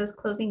much for those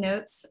closing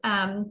notes.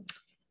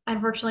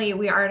 Unfortunately,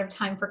 we are out of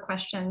time for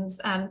questions.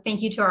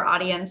 Thank you to our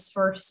audience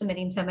for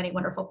submitting so many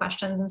wonderful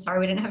questions. And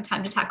sorry we didn't have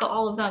time to tackle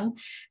all of them.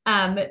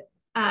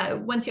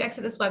 Once you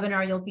exit this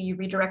webinar, you'll be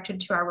redirected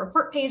to our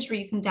report page where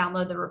you can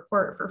download the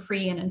report for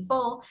free and in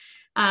full.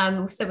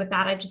 So with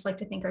that, I'd just like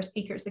to thank our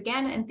speakers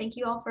again, and thank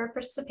you all for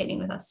participating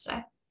with us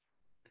today.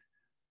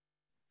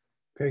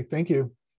 Okay, thank you.